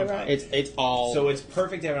at Right, right, Comic-Con. right. It's all So it's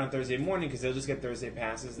perfect to have it on Thursday morning because they'll just get Thursday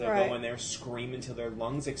passes. They'll Right. go in there, scream until their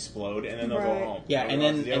lungs explode, and then they'll Right. go home. yeah, They'll and go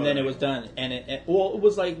out then to the and other then it night. was done, and it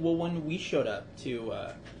was like when we showed up to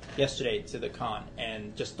yesterday to the con,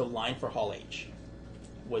 and just the line for Hall H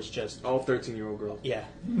was just all 13-year-old girls. yeah,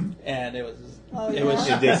 and it was Oh, it yeah? was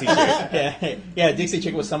And Dixie Chick. yeah, Dixie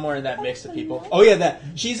Chick was somewhere in that mix of people. Oh yeah, that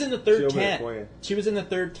she's in the She third opened it tent. for you. She was in the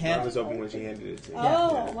third Mine tent. was open when she handed it to you.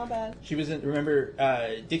 Oh, my bad. She was in. Remember,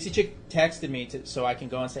 Dixie Chick texted me so I can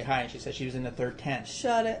go and say hi, and she said she was in the third tent.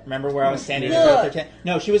 Shut it. Remember where I was standing in Look. the third tent?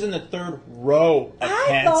 No, she was in the third row of I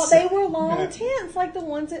tents. thought they were long tents, like the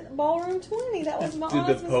ones at Ballroom 20. That was my Did the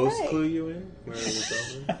honest post mistake. clue you in? Where it was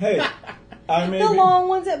over? Hey, I may The be, long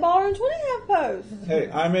ones at Ballroom 20 have posts. hey,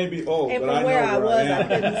 I may be old, And but from I know where I was, I am.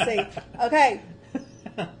 couldn't see. Okay.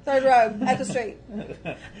 Third row at the street.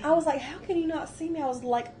 I was like, how can you not see me? I was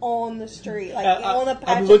like on the street, like on a patch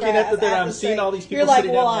I'm looking of at grass the thing, at I'm the seeing street. all these people You're like,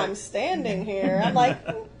 sitting well, down there. I'm standing here. I'm like,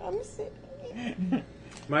 I'm sitting.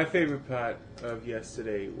 My favorite part of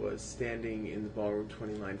yesterday was standing in the Ballroom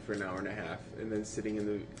 20 line for an hour and a half and then sitting in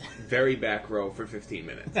the very back row for 15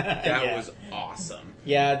 minutes. That Yeah. was awesome.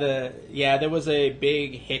 Yeah, there was a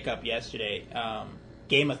big hiccup yesterday.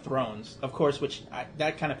 Game of Thrones, of course,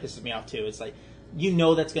 that kind of pisses me off too. It's like, you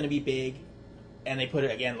know that's going to be big, and they put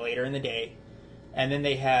it again later in the day, and then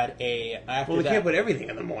they had after Well, they that. can't put everything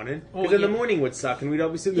in the morning. Well, Because then yeah. the morning would suck and we'd all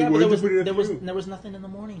be sitting yeah, there, but "Where'd you put it in there was nothing in the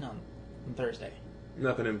morning on Thursday,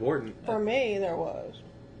 Nothing important. For me, there was.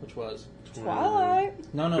 which was Twilight.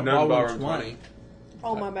 no But not Ballroom Ballroom 20.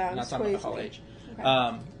 Oh, my bad. Not talking about Squeeze Hall me. H.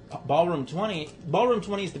 Okay. Ballroom 20. Ballroom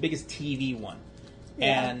 20 is the biggest TV one.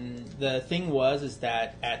 Yeah. And the thing is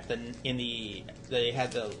that they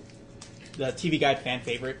had the TV Guide fan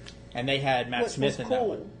favorite, and they had Matt Which Smith was in that cool.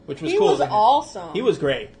 one, which was He cool. was awesome. He was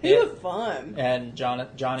great. He was fun. And Johnny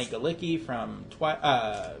Galicki from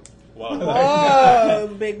Oh,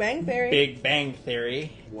 Big Bang Theory. Big Bang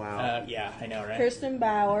Theory. Wow. Yeah, I know, right? Kristen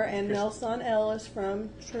Bauer and Nelson Ellis from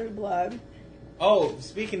True Blood. Oh,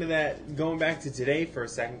 speaking of that, going back to today for a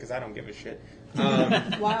second, because I don't give a shit.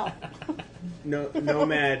 Wow.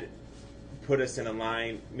 Nomad put us in a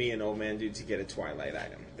line, me and Old Man Dude, to get a Twilight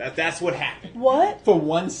item. That's what happened. What? For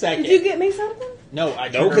 1 second. Did you get me something? No, I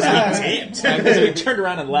No, turned because around. we dipped. Because we turned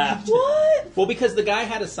around and laughed. What? Well, because the guy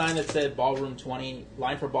had a sign that said Ballroom 20,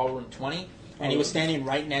 line for Ballroom 20, and he was standing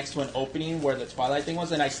right next to an opening where the Twilight thing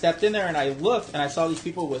was. And I stepped in there and I looked, and I saw these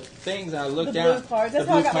people with things, and I looked The down. blue cards. That's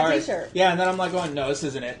the how I blue got my cards. T-shirt. Yeah, and then I'm like going, no, this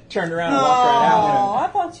isn't it. Turned around Oh, and walked right out. I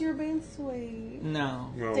thought you were being sweet.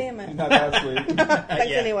 No. No. Damn it. Not that sweet. Thanks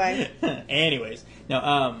Yeah. anyway. Anyways,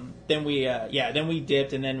 no. Then we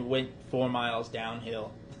dipped and then went 4 miles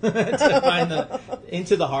downhill to find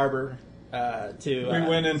into the harbor. We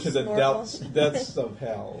went into the Snorkel. depths of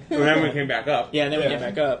hell. And then we came back up. Yeah, and then we Yeah. came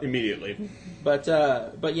back up. Immediately. But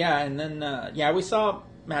yeah, and then we saw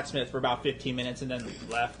Matt Smith for about 15 minutes and then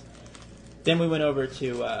left. Then we went over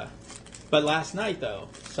to, but last night though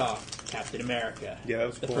saw Captain America. Yeah, that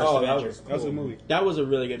was The cool. first Oh, that Avenger. was That was a movie. That was a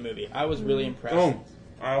really good movie. I was really impressed. Oh,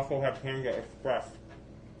 I also have Panda Express.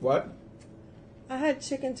 What? I had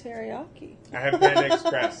chicken teriyaki. I have Panda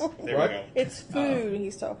Express. There What? we go. It's food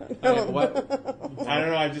he's talking Okay, about. what? I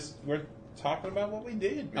don't know. We're talking about what we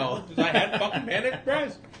did. Man. Oh. I had fucking Panda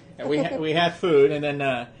Express. And we had food, and then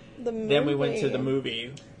Then we went to the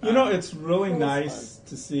movie. You know, it's really It was nice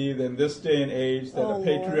to see that in this day and age that Oh, a Lord.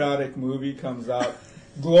 patriotic movie comes out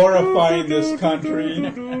glorifying this country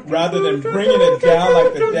rather than bringing it down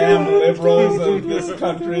like the damn liberals of this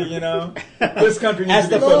country, you know? This country needs As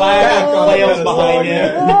to be the put flag back on the flails pedestal behind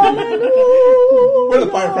again. Hallelujah. Where are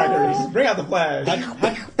the firecrackers? Bring out the flag.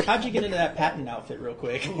 How'd you get into that patent outfit real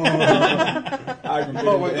quick? I can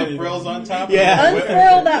Oh, with the frills on top? Yeah.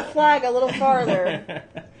 Unfurl that flag a little farther.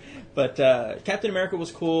 But Captain America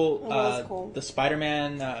was cool. It was cool. The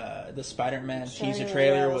Spider-Man teaser Trailer,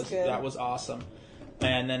 trailer yeah, was good. was awesome.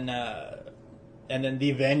 And then the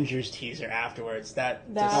Avengers teaser afterwards. That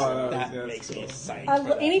that's makes me cool. excited. For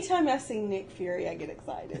that. Anytime I see Nick Fury, I get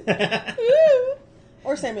excited. Woo!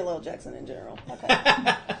 Or Samuel L. Jackson in general. Okay.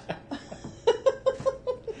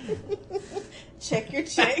 Check your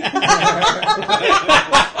chick.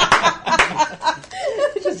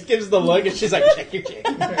 Just gives the look, and she's like, "Check your chick."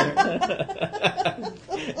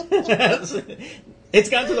 It's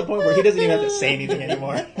gotten to the point where he doesn't even have to say anything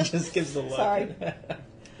anymore. He just gives the look. Sorry.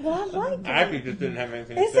 Well, I like it. I actually just didn't have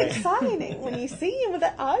anything to It's say. exciting when you see him with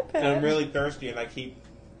that iPad. And I'm really thirsty, and I keep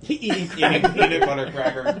Eating peanut butter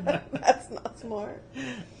crackers. That's not smart.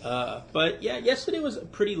 But yeah, yesterday was a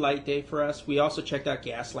pretty light day for us. We also checked out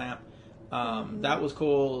Gaslamp. That was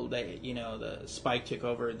cool. They, the Spike took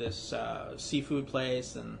over this seafood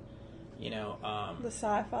place, and The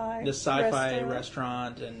sci-fi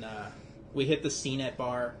restaurant, and we hit the CNET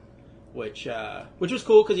bar, which was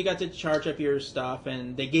cool because you got to charge up your stuff,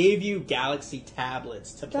 and they gave you Galaxy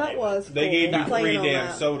tablets to play That was cool. They gave me Playing free on damn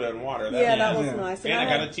that. soda and water. Yeah, that was Yeah. nice. And I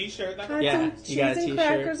got a T-shirt. had Yeah, some you cheese got a and t-shirt.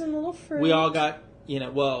 crackers and a little fruit. We all got, we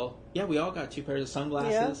all got 2 pairs of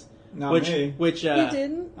sunglasses. Not which, me. Which You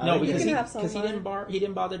didn't? I no, didn't because get it. he, have some cause he of didn't mine. he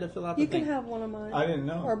didn't bother to fill out the You thing. can have one of mine. I didn't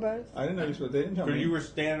know. Or both. I didn't know you supposed. They didn't tell But me. you were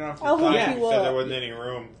standing off the I'll hook side, you you said up. there wasn't any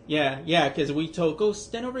room. Yeah, because we told go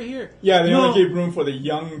stand over here. Yeah, they No. only gave room for the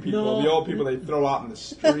young people. No. The old people they throw out in the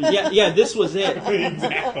street. Yeah, this was it.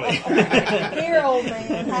 Exactly. Here, old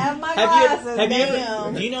man, have my Have glasses. you Damn.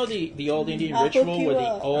 ever? Do you know the old Indian I'll hook ritual you where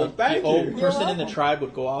up. the old Thank you. person You're in the welcome. tribe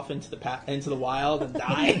would go off into the wild and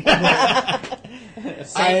die?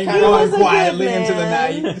 I ain't He was going a good quietly into the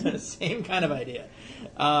man. night. Same kind of idea.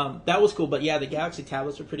 That was cool, but yeah, the Galaxy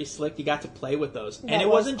tablets were pretty slick. You got to play with those, and That it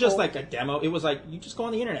was wasn't just cool. like a demo. It was like you just go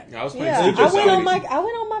on the internet. I was playing Yeah, They I just went said- on my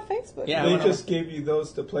Facebook. Yeah. They whatever. just gave you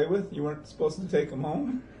those to play with. You weren't supposed to take them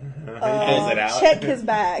home. He pulls it out. Check his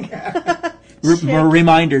bag. Check.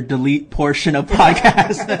 Reminder: delete portion of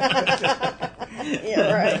podcast.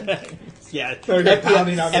 Yeah, right. Yeah, So they're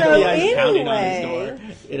pounding on the So door. FBI is pounding on his anyway,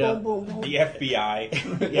 door. boom, boom, boom. The FBI.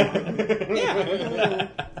 Yeah,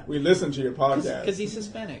 We listen to your because podcast. he's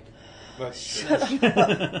Hispanic. That's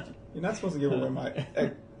You're not supposed to give away my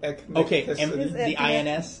ethnicity. Okay, His the ethnic-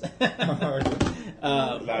 INS.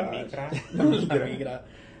 La Mitra.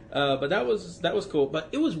 But that was cool. But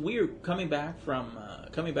it was weird coming back from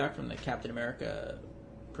the Captain America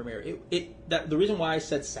premiere. The reason why I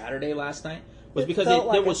said Saturday last night was It because felt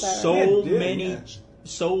like there a was Saturday. It did,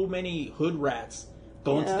 so many hood rats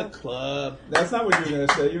going to Yeah. the club. That's not what you were going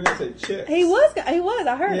to say. You were going to say chicks. He was.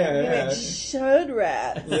 I heard Yeah, it. He yeah. went should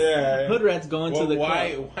rats. Yeah. Hood rats going to the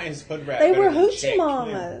why club. is Hood Rat They better were than hoochie Chick?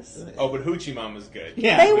 mamas. Oh, but Hoochie Mama's good.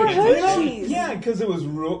 Yeah, They were we did that. hoochies. Yeah, because it was it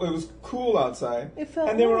was cool outside, It felt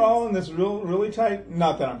and they were nice. all in this really tight.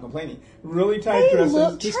 Not that I'm complaining. Really tight They dresses.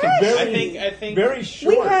 looked just trashy. I think very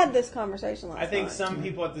short. We had this conversation last I think night. some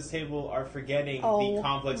people at this table are forgetting Oh, the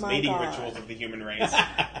complex my mating God. rituals of the human race.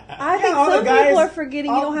 I think all the some guys- people are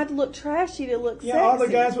forgetting you all- don't have to look trashy to look Yeah, sexy. all the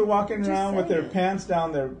guys were walking Just around with their saying. pants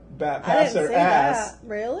down their I past didn't their say ass. that.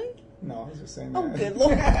 Really? No, I was just saying Oh, that. good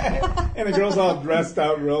Lord. And the girl's all dressed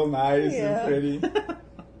out real nice Yeah. and pretty.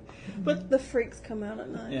 But The freaks come out at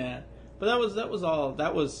night. yeah, but that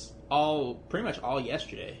was all pretty much all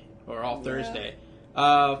yesterday or all Thursday.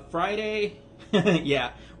 Friday,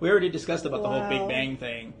 yeah, we already discussed about the whole Big Wow. Bang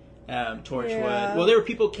thing. Torchwood. Yeah. Well, there were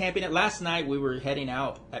people camping it last night. We were heading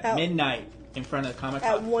out at Out. midnight in front of the Comic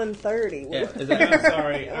At Con. 1:30. Yeah, is that- I'm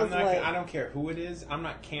sorry. It was late. I don't care who it is. I'm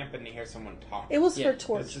not camping to hear someone talk. It was Yeah. for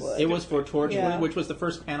Torchwood. It was for Torchwood, Yeah. which was the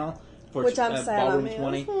first panel for Which I'm sad I Ballroom missed.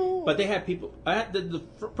 20. Oh. But they had people. The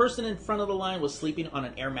person in front of the line was sleeping on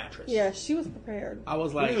an air mattress. Yeah, she was prepared. I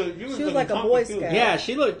was like, She was like a Boy Scout. yeah,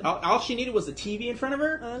 she looked. All she needed was the TV in front of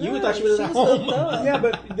her. I You would know, thought she was she at was home. hooked up. Yeah,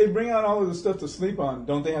 but they bring out all of the stuff to sleep on.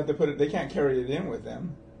 Don't they have to put it? They can't carry it in with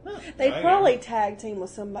them. They Right. probably tag team with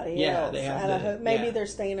somebody Yeah, else. they have and I the- hope maybe yeah. they're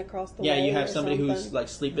staying across the Yeah, way. you have or somebody who's something. like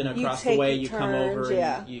sleeping You across take the way. your You come turns, over.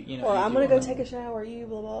 yeah. And you know. Or you I'm do gonna go all take a that. shower. You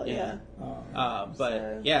blah blah. Yeah. Yeah. But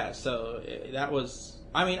So- yeah, so that was.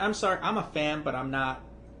 I mean, I'm sorry. I'm a fan, but I'm not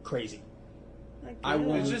crazy. I guess.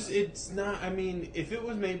 won't- It's not. I mean, if it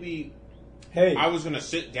was maybe Hey, I was going to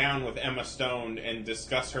sit down with Emma Stone and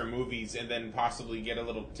discuss her movies, and then possibly get a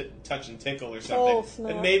little touch and tickle or something. Oh,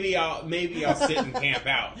 snap. And maybe I'll sit and camp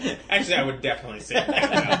out. Actually, I would definitely sit and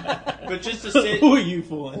camp out. But just to sit, Who are you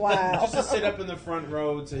fooling? Wow. just to sit up in the front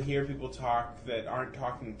row to hear people talk that aren't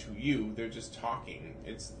talking to you, they're just talking.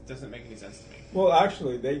 It doesn't make any sense to me. well,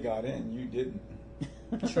 actually, they got in. You didn't.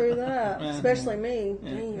 True that. Especially me.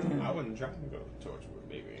 Damn. I wouldn't try to go to Torchwood,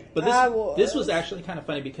 baby. But I was. this was actually kind of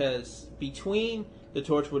funny because between the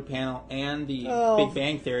Torchwood panel and the Oh. Big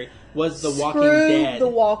Bang Theory was The Walking Screw Dead. The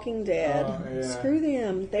Walking Dead. Oh, yeah. Screw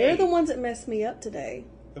them. They're Hey. the ones that messed me up today.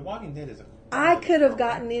 The Walking Dead is a. I could have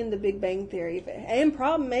gotten into Big Bang Theory, and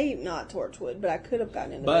probably maybe not Torchwood, but I could have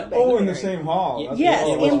gotten into But- Big Bang Oh, Theory. in the same hall. That's Yes,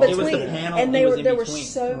 what it was- in it was between, the panel, and it was in there were between.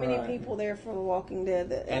 so many Right. people there from The Walking Dead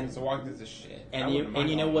that And The Walking Dead's a shit. I And wouldn't you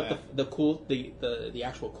mind know all what that. the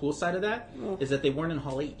actual cool side of that is that they weren't in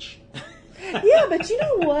Hall H. yeah, but you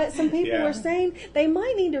know what? Some people Yeah. were saying they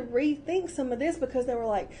might need to rethink some of this because they were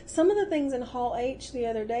like, some of the things in Hall H the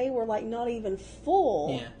other day were like not even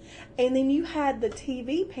full. Yeah. And then you had the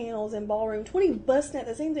TV panels in Ballroom 20 busting at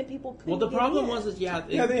the same time. People couldn't Well, the get problem in. was Yeah,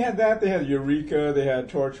 they had that. They had Eureka. They had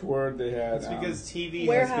Torchwood. They had It's because TV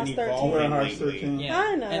Warehouse has 13. been evolving Warehouse lately. 13. Yeah.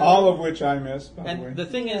 I know. And- all of which I missed. By the way. And the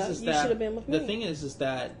thing Yeah, is you that should have been with the me. thing is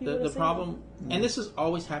that You the would've seen problem, and this has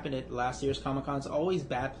always happened at last year's Comic Con. It's always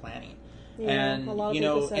bad planning, Yeah, and a lot of you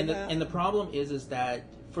people know, said and that. the problem is that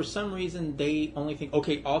for some reason they only think,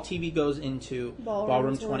 okay, all TV goes into Ballroom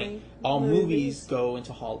Ballroom 20. 20, all Movies. movies go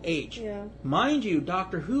into Hall H. Yeah. Mind you,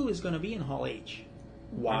 Doctor Who is going to be in Hall H.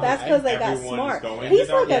 Wow. That's because they got Everyone is smart. going He's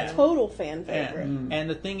to like Doctor a Who. total fan Yeah. favorite. And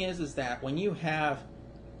the thing is that when you have,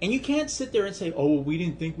 and you can't sit there and say, oh, we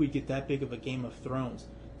didn't think we'd get that big of a Game of Thrones.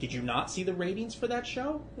 Did you not see the ratings for that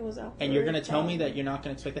show? It was out. And you're going to tell me there. that you're not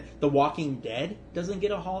going to expect that? The Walking Dead doesn't get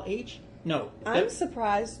a Hall H? No. I'm That-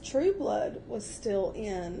 surprised True Blood was still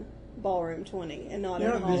in Ballroom 20 and not You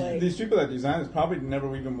in know, Hall H. these people that design this probably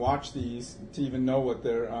never even watched these to even know what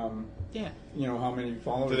their, yeah. you know, how many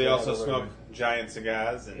followers. Do they have also or smoke whatever. giant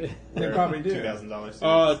cigars and their probably do.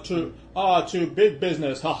 $2,000 suits? To big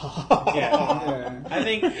business. Yeah. Yeah. I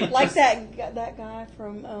think it Like just- that guy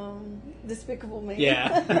from Despicable Me.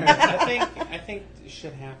 Yeah. I think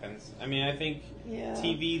shit happens. I mean, I think Yeah.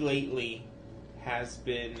 TV lately has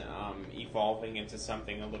been evolving into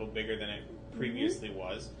something a little bigger than it previously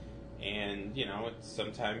was, and you know,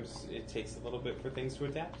 sometimes it takes a little bit for things to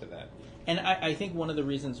adapt to that. And I think one of the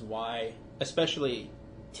reasons why, especially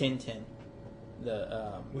Tintin,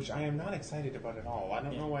 Which I am not excited about at all. I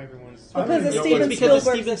don't know why everyone's Because it's You know Steven what- because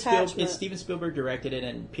Spielberg's attachment. it's Steven Spielberg directed it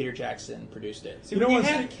and Peter Jackson produced it. See, You when know you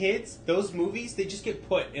what's- have kids, those movies, they just get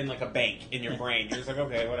put in like a bank in your brain. You're just like,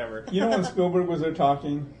 okay, whatever. You know when Spielberg was there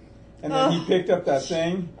talking, and then he picked up that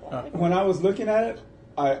thing. When I was looking at it,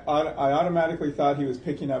 I automatically thought he was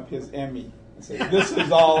picking up his Emmy. I said, "This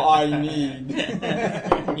is all I need."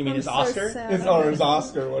 You mean his so Oscar? sad. Or his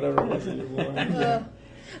Oscar, whatever it was that he won.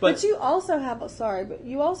 But you also have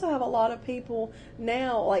you also have a lot of people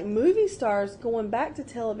now, like movie stars, going back to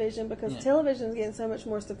television because television is getting so much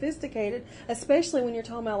more sophisticated, especially when you're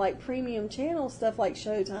talking about like premium channel stuff like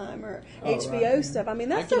Showtime or HBO right. stuff. I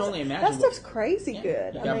mean, I that can stuff's, only imagine that stuff's crazy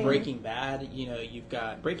good. You I got mean, Breaking Bad. You know, you've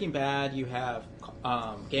got Breaking Bad. You have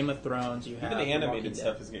Game of Thrones. You have Even the The Walking animated Dead.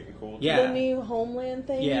 stuff is getting cool. too. Yeah. the new Homeland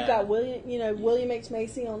thing. Yeah. You've got William H.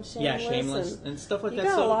 Macy on Shameless. Yeah, Shameless and and stuff like you that.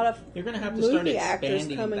 got so a lot of you're going to have to start movie actors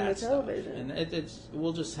expanding coming that to stuff. television. And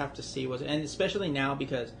we'll just have to see what, and especially now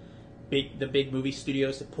because the big movie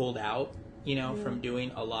studios have pulled out, you know, from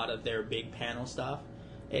doing a lot of their big panel stuff.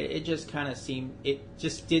 it just kind of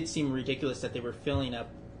did seem ridiculous that they were filling up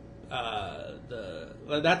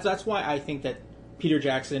that's why I think that Peter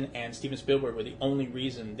Jackson and Steven Spielberg were the only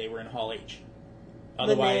reason they were in Hall H.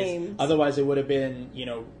 Otherwise it would have been,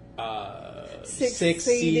 6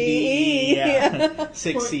 CDE. Yeah.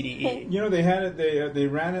 6 CDE. They had it. They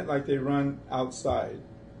ran it like they run outside.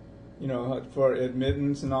 For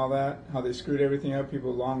admittance and all that. How they screwed everything up.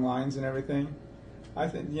 People long lines and everything. I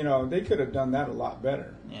think they could have done that a lot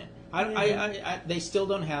better. Yeah. I they still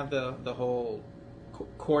don't have the whole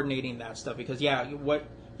coordinating that stuff because what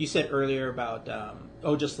you said earlier about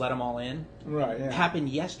just let them all in. Right. Yeah. Happened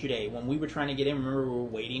yesterday when we were trying to get in. Remember, we were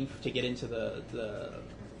waiting to get into the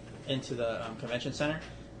convention center.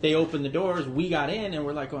 They opened the doors. We got in, and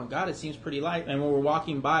we're like, "Oh God, it seems pretty light." And when we're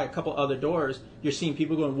walking by a couple other doors, you're seeing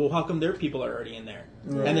people going, "Well, how come their people are already in there?"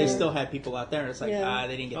 Right. And they still had people out there. And it's like,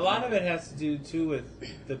 they didn't get. A lot of it has to do too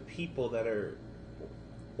with the people that are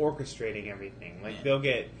orchestrating everything. Like they'll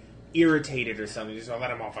get irritated or something. Just let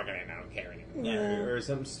them all fucking in. I don't care anymore. Or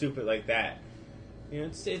something stupid like that.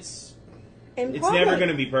 It's never going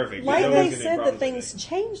to be perfect. Like they said, that things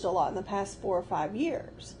changed a lot in the past 4 or 5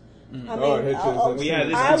 years. I mean, I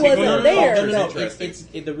wasn't there. No, it's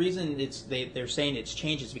the reason they're saying it's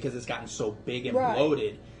changed is because it's gotten so big and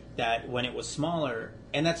bloated that when it was smaller,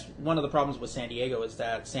 and that's one of the problems with San Diego is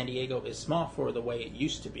that San Diego is small for the way it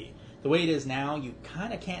used to be. The way it is now, you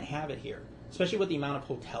kind of can't have it here, especially with the amount of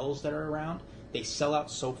hotels that are around. They sell out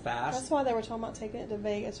so fast. That's why they were talking about taking it to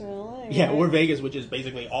Vegas or LA. Yeah, or Vegas, which is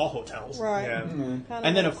basically all hotels. Right. Yeah. Mm-hmm.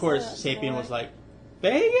 And then, of course, Sapien was like,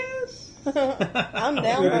 Vegas? I'm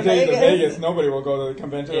down for Vegas. Vegas. Nobody will go to the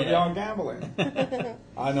convention. It'll be all gambling.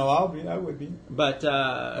 I know I would be. But,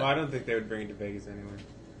 I don't think they would bring it to Vegas anyway.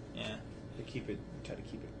 Yeah. Try to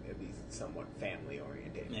keep it at least somewhat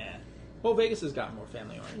family-oriented. Yeah. Well, Vegas has gotten more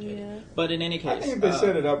family-oriented. Yeah. But in any case... I think if they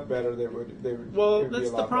set it up better, they would well,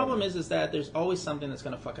 that's the problem is that there's always something that's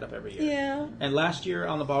going to fuck it up every year. Yeah. And last year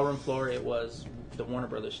on the ballroom floor, it was the Warner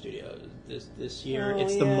Brothers studio. This year,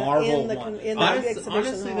 it's the Marvel one.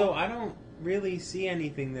 Honestly, though, I don't really see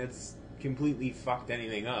anything that's completely fucked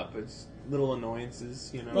anything up. It's little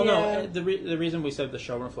annoyances, Well, no, the reason we said the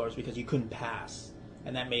showroom floor is because you couldn't pass.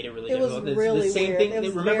 And that made it really difficult. Was really the same weird. thing. It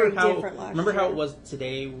was remember very how it was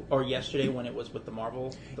today or yesterday when it was with the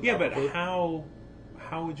Marvel? But how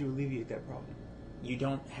would you alleviate that problem? You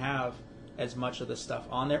don't have as much of the stuff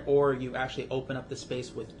on there, or you actually open up the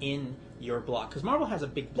space within your block. Because Marvel has a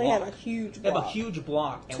big block. They have a huge block. They have a huge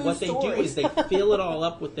block. And 2 what they do stories. is they fill it all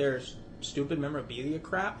up with their stupid memorabilia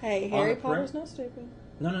crap. Hey, Harry Potter's not stupid.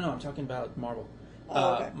 No, I'm talking about Marvel.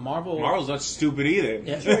 Okay. Marvel's not stupid either.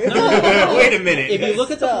 Yeah. No. Wait a minute. If you look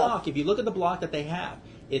at the block that they have,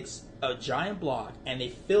 it's a giant block, and they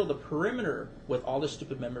fill the perimeter with all the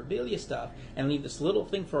stupid memorabilia stuff, and leave this little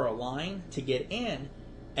thing for a line to get in.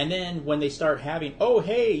 And then when they start having,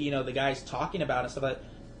 the guys talking about it and stuff like that.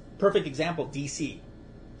 Perfect example, DC.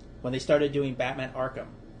 When they started doing Batman Arkham,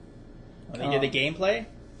 when they did the gameplay,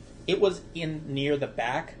 it was in near the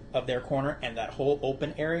back of their corner, and that whole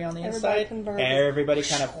open area on the inside, everybody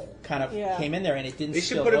kind of came in there, and it didn't. They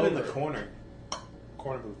should put them in the corner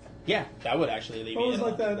booth. Yeah, that would actually leave. What was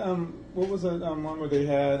like that? What was that one where they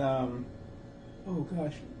had?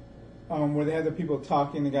 Where they had the people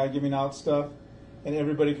talking, the guy giving out stuff, and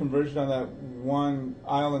everybody converged on that one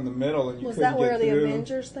aisle in the middle, and you couldn't get through. Was that where the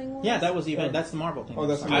Avengers thing was? Yeah, that was that's the Marvel thing. Oh,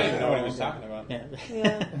 that's I didn't know what he was talking about.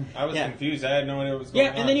 Yeah. I was confused. I had no idea what was going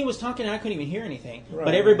on. Yeah, and then he was talking, and I couldn't even hear anything. Right.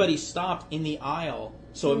 But everybody stopped in the aisle,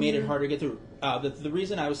 so it made it harder to get through. The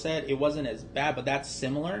reason I said it wasn't as bad, but that's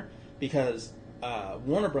similar because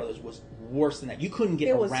Warner Brothers was worse than that. You couldn't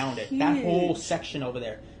get around it. That whole section over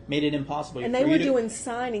there made it impossible. And they were doing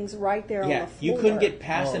signings right there on the floor. You couldn't get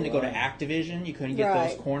past them to go to Activision. You couldn't get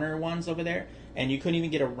those corner ones over there. And you couldn't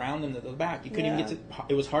even get around them to the back. You couldn't even get to.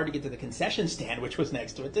 It was hard to get to the concession stand, which was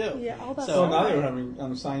next to it too. Yeah, all that. So now they were having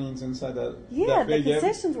signings inside that. Yeah, that big, the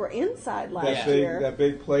concessions were inside last year. That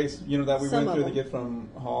big place, that we went through to get from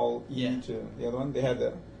Hall E to the other one. They had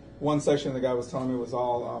the one section. The guy was telling me was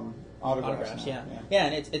all autographs. Yeah,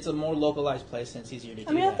 and it's a more localized place, and it's easier to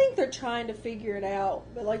do. I think they're trying to figure it out,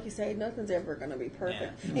 but like you say, nothing's ever going to be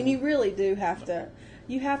perfect, and you really do have to.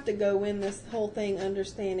 You have to go in this whole thing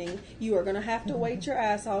understanding you are going to have to wait your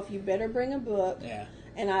ass off. You better bring a book. Yeah.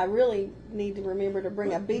 And I really need to remember to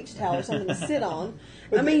bring a beach towel or something to sit on.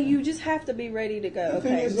 You just have to be ready to go. The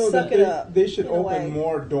thing is, though, suck it up. They should open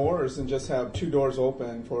more doors and just have 2 doors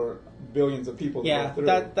open for billions of people to go through.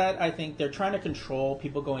 that I think they're trying to control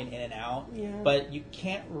people going in and out. Yeah. But you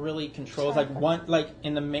can't really control. It's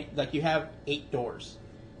like you have 8 doors.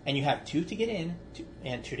 and you have 2 to get in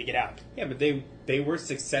and 2 to get out. Yeah, but they were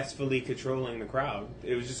successfully controlling the crowd.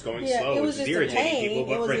 It was just going Yeah, slow. it It was was just irritating a pain. people, It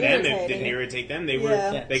but was for them, it irritating. didn't irritate them. They were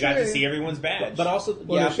Yeah, they got to true. see everyone's badge. But also,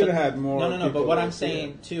 Well, they should have had more. No. But people what I'm there,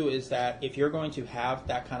 saying too is that if you're going to have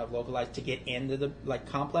that kind of localized to get into the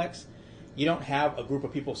complex, you don't have a group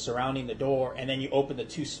of people surrounding the door and then you open the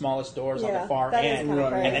 2 smallest doors on Yeah, the far that is end kinda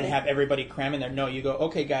and then crazy. have everybody cram in there. No, you go,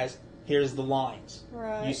 okay, guys, here's the lines.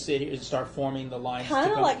 Right. You sit here and start forming the lines. Kind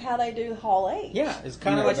to of go. like how they do Hall H. Yeah, it's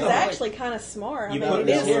kind of Yeah, like Which is actually kind of smart. you I mean, put it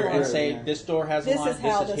this is here smart. and say Yeah. this door has a This line. is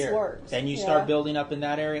how this here. works. Then you Yeah. start building up in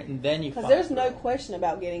that area, and then you Because find there's no question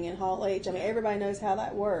about getting in Hall H. I mean, everybody knows how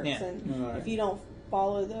that works. Yeah. And Right. if you don't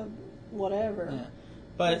follow the whatever. Yeah.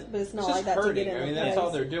 But it's not It's like just that to hurting. get in I mean, the that's place.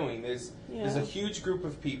 all they're doing. There's a Yeah. huge group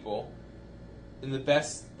of people, and the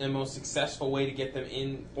best and most successful way to get them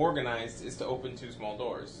in organized is to open 2 small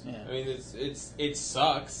doors. Yeah. I mean, it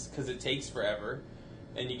sucks because it takes forever,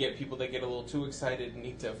 and you get people that get a little too excited and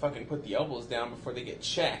need to fucking put the elbows down before they get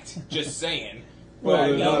checked. Just saying. Well, But,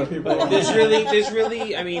 there's you a lot know, of people. there's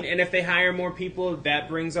really, I mean, and if they hire more people, that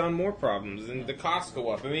brings on more problems, and the costs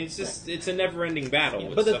go up. I mean, it's a never-ending battle.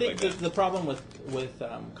 With but the stuff thing, like that. the problem with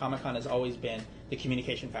Comic-Con has always been the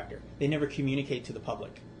communication factor. They never communicate to the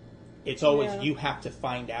public. It's always Yeah. you have to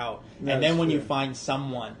find out, That's and then when you true. find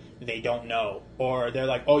someone they don't know, or they're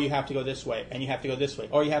like, "Oh, you have to go this way, and you have to go this way,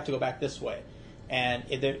 or you have to go back this way," and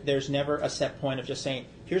there's never a set point of just saying,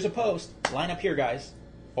 "Here's a post, line up here, guys,"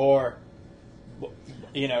 or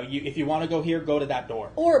if you want to go here, go to that door.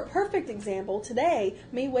 Or a perfect example today,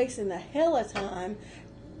 me wasting the hell of time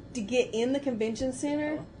to get in the convention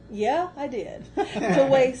center. Yeah, I did. To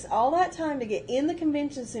waste all that time to get in the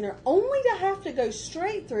convention center, only to have to go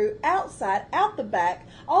straight through, outside, out the back,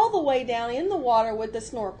 all the way down in the water with the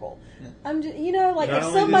snorkel. I'm just, like Not if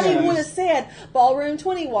only somebody did she- would have said ballroom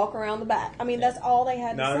 20, walk around the back. I mean, that's all they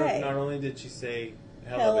had to Not say. only did she say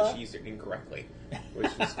hella, Hella. but she used it incorrectly,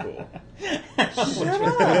 which was cool. Shut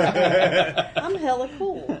up. I'm hella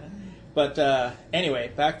cool. But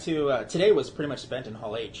anyway, back to today was pretty much spent in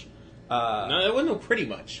Hall H. No, that wasn't pretty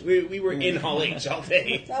much. We were in Hall H all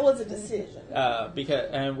day. That was a decision.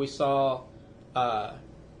 And we saw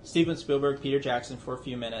Steven Spielberg, Peter Jackson for a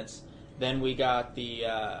few minutes. Then we got the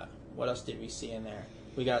what else did we see in there?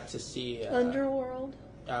 We got to see Underworld.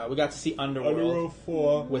 We got to see Underworld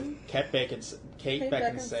 4. with Kate Beckinsale. Kate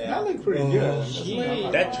That Beckinsale. looked pretty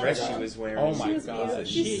good. That dress she was wearing. Oh my She was God. beautiful.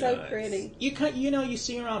 She's She- so pretty. You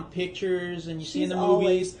see her on pictures and you see in She's the always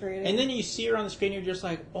movies, pretty. and then you see her on the screen. You're just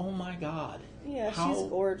like, oh my God. Yeah, How- she's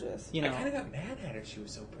gorgeous. You I know, kind of got mad at her. She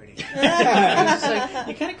was so pretty. you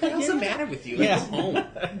kind of What's the could. matter with you? Yeah.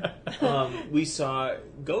 It's home. We saw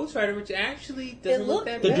Ghost Rider, which actually doesn't look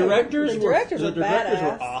that The bad. directors, The were directors were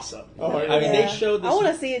badass. awesome. Oh, I mean, they showed this. I want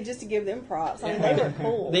to see it just to give them props. I mean, they were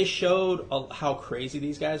cool. They showed how crazy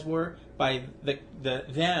these guys were by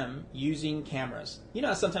them using cameras. You know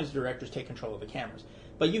how sometimes directors take control of the cameras,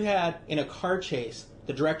 but you had in a car chase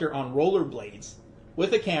the director on rollerblades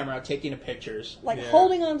with a camera taking pictures. like Yeah.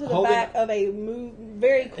 holding onto the Holding- back of a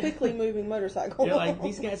very quickly moving motorcycle. You're like,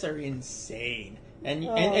 these guys are insane. And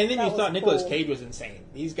Oh, and then you that was thought Nicolas cool. Cage was insane.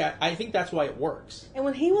 These guys, I think that's why it works. And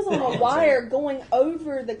when he was on a wire going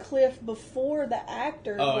over the cliff before the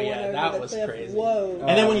actor Oh, going yeah, over that the was cliff, crazy. whoa. And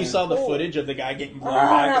then when you yeah. saw the Cool. footage of the guy getting blown Oh,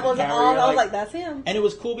 back, that in the was camera, on. you're I was like, that's him. and it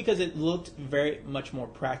was cool because it looked very much more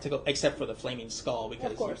practical, except for the flaming skull.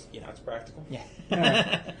 Because Of course. That's practical. yeah,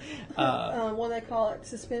 What they call it,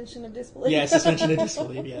 suspension of disbelief. yeah, suspension of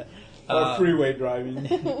disbelief. Yeah, Or freeway driving.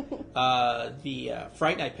 the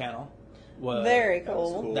Fright Night panel was Very That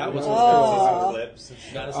was cool. cool. That was Got cool. to see some Oh. clips.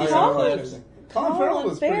 Got to see Oh, some yeah. clips. Colin Farrell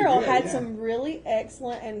was pretty good, had yeah. some really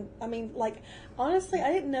excellent, and I mean, like, honestly,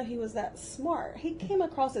 I didn't know he was that smart. He came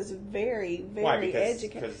across as very, Why? very Because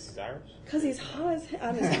educated. he's Irish? Because he's hot as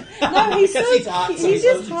hell. No, he's Because so he's hot, so he's he's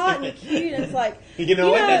just so hot and cute. And it's like, You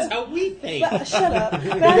know what? know, That's how we think. but, shut up. But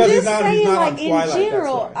I'm Because he's just not saying, on like, in Twilight, that's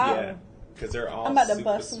general, why. Yeah. Because they're all I'm about to super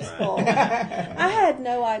bust some smart. skull. I had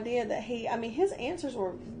no idea that his answers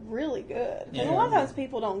were really good. Because a lot of times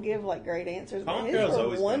people don't give, like, great answers, but Colin his Farrell's were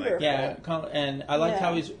always been like wonderful. Yeah, and I liked Yeah.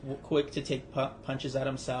 how he's quick to take punches at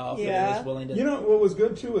himself. And Yeah. he was willing to. You know what was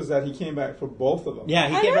good too is that he came back for both of them. yeah,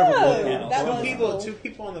 he I came over know. both panels. That was cool. Two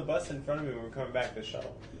people on the bus in front of me were coming back to the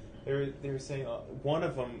shuttle. They were saying one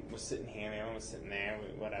of them was sitting here, the other one was sitting there,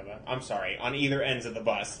 whatever. I'm sorry, on either ends of the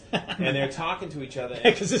bus, and they're talking to each other.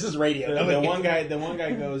 Because this is radio. The Nobody one gets-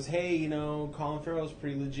 guy goes, "Hey, Colin Farrell's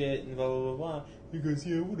pretty legit," and blah blah blah blah. He goes,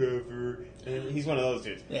 "Yeah, whatever." And he's one of those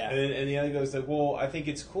dudes. Yeah. And the other goes like, "Well, I think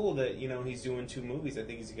it's cool that he's doing 2 movies. I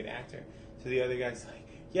think he's a good actor." So the other guy's like,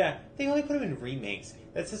 Yeah, they only put him in remakes.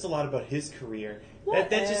 That says a lot about his career. That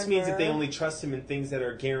just means that they only trust him in things that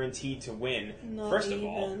are guaranteed to win. Not First of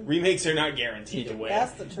all, remakes are not guaranteed to win.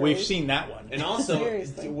 That's the truth. We've seen that one. And also,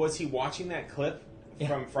 Seriously. was he watching that clip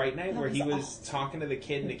from Fright Night where he was talking to the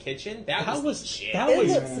kid in the kitchen? That was shit. That It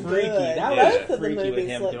was looks freaky. good. That Both was of the freaky with movies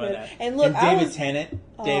him look doing good. that. And look, I David was- Tennant.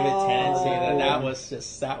 Oh. That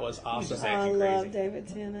was awesome. just I acting love crazy. David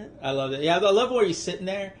Tennant. I love it. Yeah, I love where he's sitting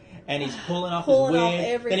there and he's pulling off Pulling his off wig.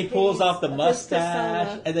 every Then he pulls piece off the of his mustache,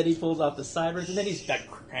 persona. and then he pulls off the sideburns, and then he's like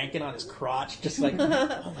cranking on his crotch, just like,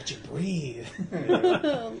 I'll let you breathe.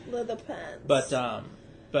 Leather pants.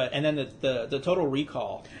 But and then the Total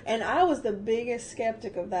Recall. And I was the biggest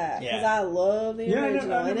skeptic of that because Yeah. I love the Yeah,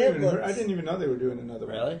 original, I and never it even heard, looks I didn't even know they were doing another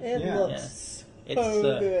one. Really? it Yeah. looks It's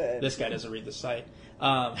so good. This guy doesn't read the site.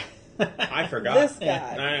 I forgot. This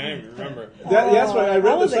guy. I remember. That's right. I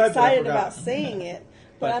read was the site, but I excited forgot. about seeing it,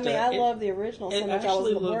 but I mean, I love the original so much. I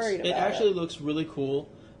was worried about it. It actually looks really cool.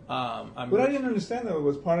 What I didn't understand though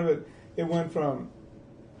was part of it. It went from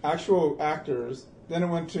actual actors, then it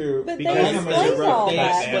went to But they Because explained all they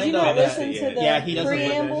that. explained Did you all not that. listen to the Yeah, he doesn't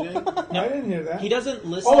preamble? I didn't hear that. He doesn't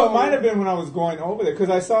listen. Oh, it might have been when I was going over there because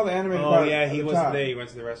I saw the animated Oh part. yeah, at he the wasn't top. there. He went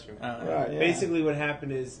to the restroom. Right, yeah. Basically, what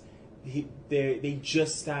happened is they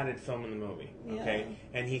just started filming the movie. Okay,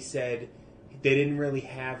 and he said they didn't really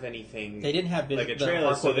have anything. They didn't have like a the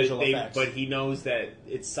trailer, hardcore so visual they effects. but he knows that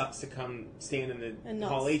it sucks to come stand in And the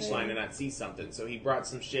not Hall H see. line and not see something. So he brought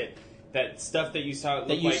some shit. That stuff that you saw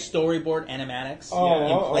They looked use like storyboard animatics Oh,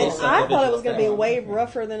 in oh, place oh. of the I thought visual it was going to be effects. way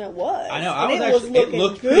rougher than it was. I know, And I it was was actually- it looking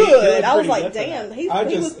looked good. pretty- it looked I was pretty like, good for damn,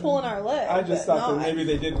 that. he was pulling our leg. I just but thought that not. maybe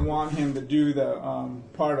they didn't want him to do the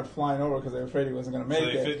part of flying over because they were afraid he wasn't going to so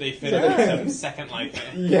make it. they fit Yeah. some second life.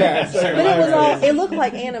 Yeah, second But it was life. all. It looked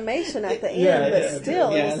like animation at the end, Yeah, but yeah, still,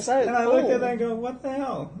 it yeah. was so And I cool. looked at that and go, what the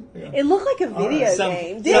hell? Yeah. It looked like a video Some-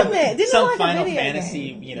 game, didn't it? Didn't some it look like Final a video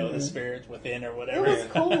Fantasy, game? the spirits within or It whatever. was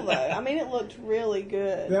cool though. I mean, it looked really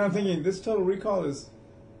good. Then I'm thinking, this Total Recall is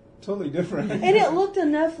totally different. And it looked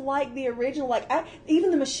enough like the original, even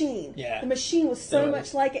the machine. Yeah. The machine was so It was.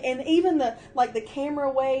 much like it, and even the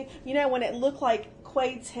camera wave. When it looked like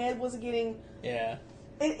Quaid's head was getting. Yeah.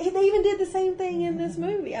 They even did the same thing in this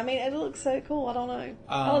movie. I mean, it looks so cool. I don't know.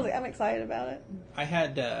 I'm excited about it. I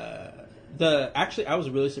had I was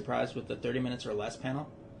really surprised with the 30 minutes or less panel.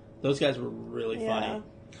 Those guys were really Yeah. funny.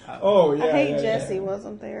 Oh, yeah. I hate yeah, Jesse yeah.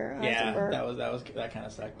 wasn't there. Yeah, Eisenberg. that kind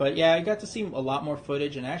of sucked. But yeah, I got to see a lot more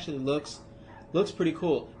footage, and actually looks pretty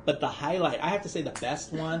cool. But the highlight, I have to say, the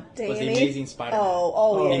best one was the Danny? Amazing Spider-Man.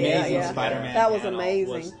 Oh, the yeah, yeah, Amazing yeah. Spider-Man. That was panel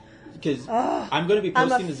amazing. Because Ugh. I'm going to be I'm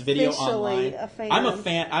posting this video officially online. a fan. I'm a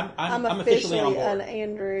fan. I'm officially on board. an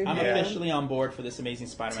Andrew. I'm Yeah. officially on board for this Amazing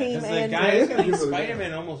Spider-Man. Team 'Cause The Andrew. guy who's playing Really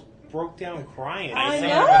Spider-Man almost broke down crying. I saying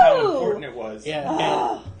about how know. important it was. Yeah,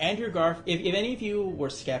 Oh. and Andrew Garfield. If any of you were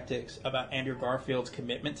skeptics about Andrew Garfield's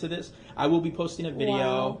commitment to this, I will be posting a video.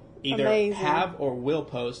 Wow. Either Amazing. have or will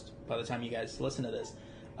post by the time you guys listen to this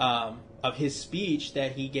of his speech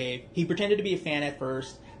that he gave. He pretended to be a fan at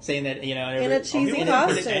first, saying that In a cheesy He was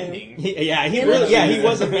costume. pretending. he In really, a he cheesy-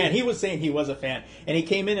 was a fan. He was saying he was a fan, and he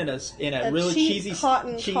came in a A really cheap cheesy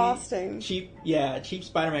cotton costume. cheap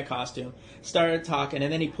Spider-Man costume. Started talking,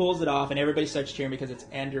 and then he pulls it off, and everybody starts cheering because it's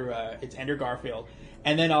Andrew Garfield.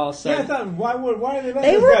 And then all of a Yeah, I sudden, thought, why are they letting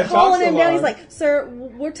They this were guy talk calling so him down. long? He's like, "Sir,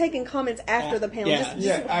 we're taking comments after the panel." Yeah. Just,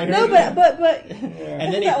 Yeah, I no, heard that. but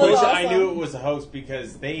and then he that was pulls it. awesome. I knew it was the host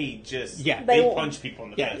because they just Yeah. they They- punch people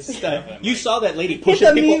in the Yeah, face. it's, And I'm you like, saw that lady Hit pushing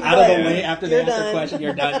the people mute out of the button. way after they You're asked the done. question.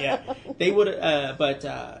 You're done. Yeah, they would.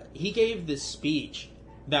 But he gave this speech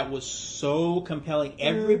that was so compelling.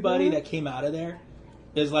 Everybody that came out of there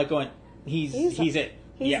is like going, "He's it.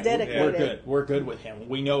 He's Yeah, dedicated. We're good. We're good with him.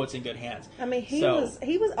 We know it's in good hands." I mean, he So-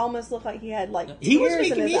 was almost looked like he had like He was tears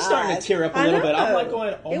making in his me starting to eyes. tear up a I little bit. I'm know. like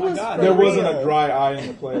going, "Oh It my was God." for There wasn't real. a dry eye in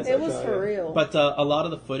the place. It I was tell for you. real. But a lot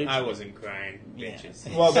of the footage. I wasn't crying,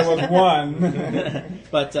 bitches. Well, there was one.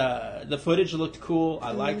 But the footage looked cool.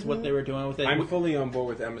 I liked what they were doing with it. I'm fully on board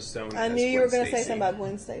with Emma Stone. I as knew you were Gwen going to say Stacy. something about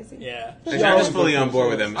Gwen Stacy. yeah. I'm just fully on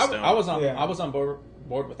board with Emma Stone. I was on. Yeah. I was on board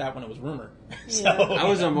with that when it was rumor. So I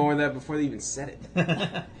was on board with that before they even said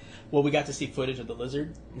it. Well, we got to see footage of the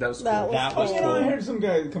lizard. That was cool. That was That was You know, I cool. heard some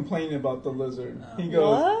guy complaining about the lizard. He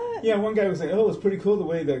goes, What? yeah, one guy was saying, oh, it's pretty cool the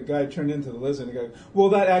way the guy turned into the lizard. He goes, well,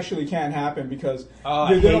 that actually can't happen because Oh,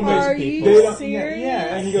 I they hate don't those make- Are people. you they don't- serious?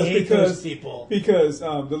 Yeah, and he I goes, hate those people. because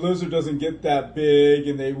the lizard doesn't get that big,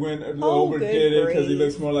 and they went overdid good it because he grief.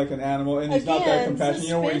 looks more like an animal, and he's not that Again, compassionate. You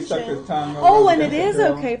know where he stuck suspension. his tongue. Oh, over and it the is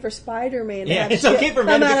girl? okay for Spider-Man to Yeah, have it's shit okay for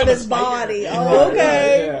men come to out of become a his spider. body. Right, Oh,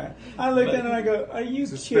 okay. Yeah. I look at it and I go, "Are you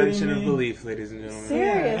Suspension kidding of me?" belief, ladies and gentlemen.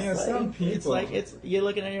 Seriously. Yeah, some people. It's like you're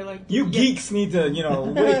looking at it, you're like you geeks need to,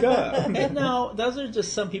 wake up. No, those are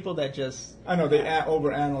just some people that just. I know they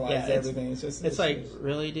overanalyze Yeah, everything. It's like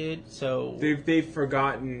really, dude. So They've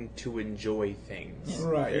forgotten to enjoy things.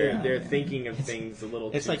 Right, They're yeah. thinking of things a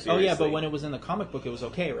little. it's too like, seriously. oh yeah, but when it was in the comic book, it was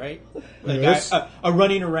okay, right? Like Yes. a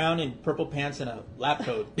running around in purple pants and a lab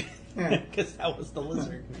coat, because that was the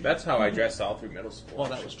lizard. That's how I dressed all through middle school. Well,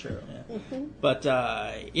 that was true. Yeah. But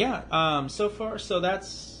so far, so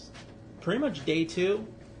that's pretty much day 2.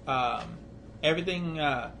 Everything.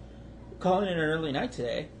 Calling it an early night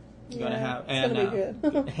today. You're gonna have it's gonna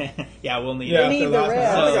be good. yeah, we'll need Yeah, it. need after the last night,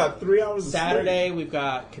 rest. I only So, got 3 hours of Saturday sleep. we've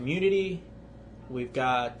got Community, we've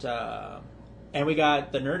got and we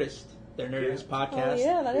got the Nerdist, their Nerdist podcast. Oh,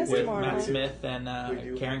 yeah, that is with tomorrow Matt night. Smith and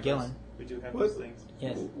Karen Gillan. We do have What? those things.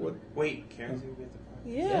 Yes. What? Wait, Karen's gonna be at the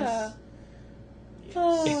party. Yeah. Yes.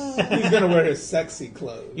 Oh. He's gonna wear his sexy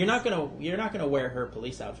clothes. You're not gonna wear her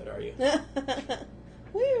police outfit, are you?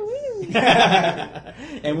 Woo, woo.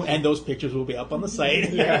 and those pictures will be up on the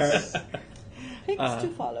site. Yes. Pics to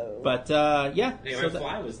follow. But yeah. Hey, so my that-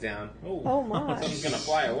 fly was down. Oh my. Something's gonna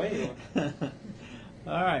fly away.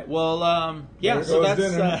 All right. Well, yeah. There So goes that's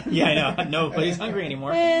dinner. yeah. I know. Nobody's hungry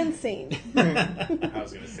anymore. And scene. I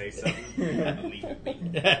was gonna say something. Leave it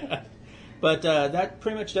be. But that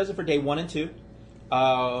pretty much does it for day 1 and 2.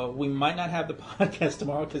 We might not have the podcast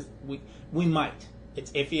tomorrow because we might. It's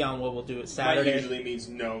iffy on what we'll do it That Saturday. usually means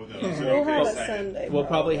no, though. So We'll have okay, it Sunday. We'll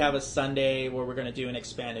probably have a Sunday where we're going to do an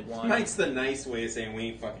expanded one. Mike's the nice way of saying we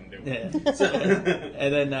ain't fucking doing it. Yeah. So,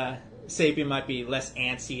 And then Sapien might be less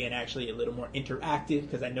antsy and actually a little more interactive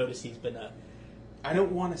because I noticed he's been I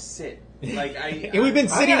don't want to sit. Like and we've been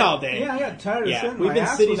sitting all day. Yeah, I got tired of Yeah, sitting. we've My been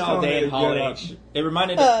ass sitting was all telling day me in to Hall get up. H. It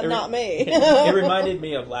reminded not me. it reminded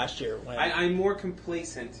me of last year when I'm more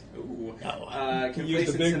complacent. Ooh. Oh. You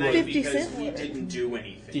used the Complacent big tonight word. 50 because cent we word. didn't do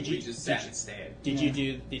anything. Did you- we just did sat you- instead. Did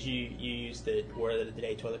you use the word of the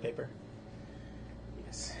day toilet paper?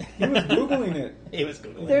 Yes. He was googling it. It was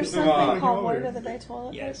Google. There's Come something on, called come Word over. of the Day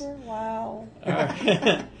toilet Yes. paper? Wow. All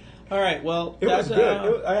right. All right. Well, It was that's,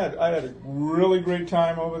 good. I had a really great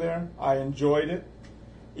time over there. I enjoyed it,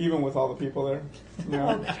 even with all the people there. You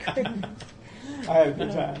know, I had a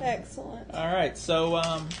good time. Excellent. All right. So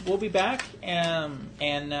we'll be back, and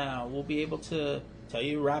we'll be able to tell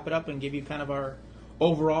you, wrap it up, and give you kind of our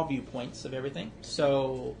overall viewpoints of everything.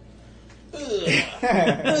 So.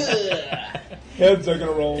 Heads are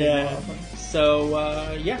gonna roll. Yeah.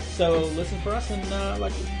 So yeah. So listen for us in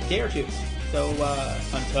like a day or 2. So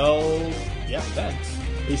until then,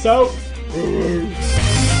 peace out.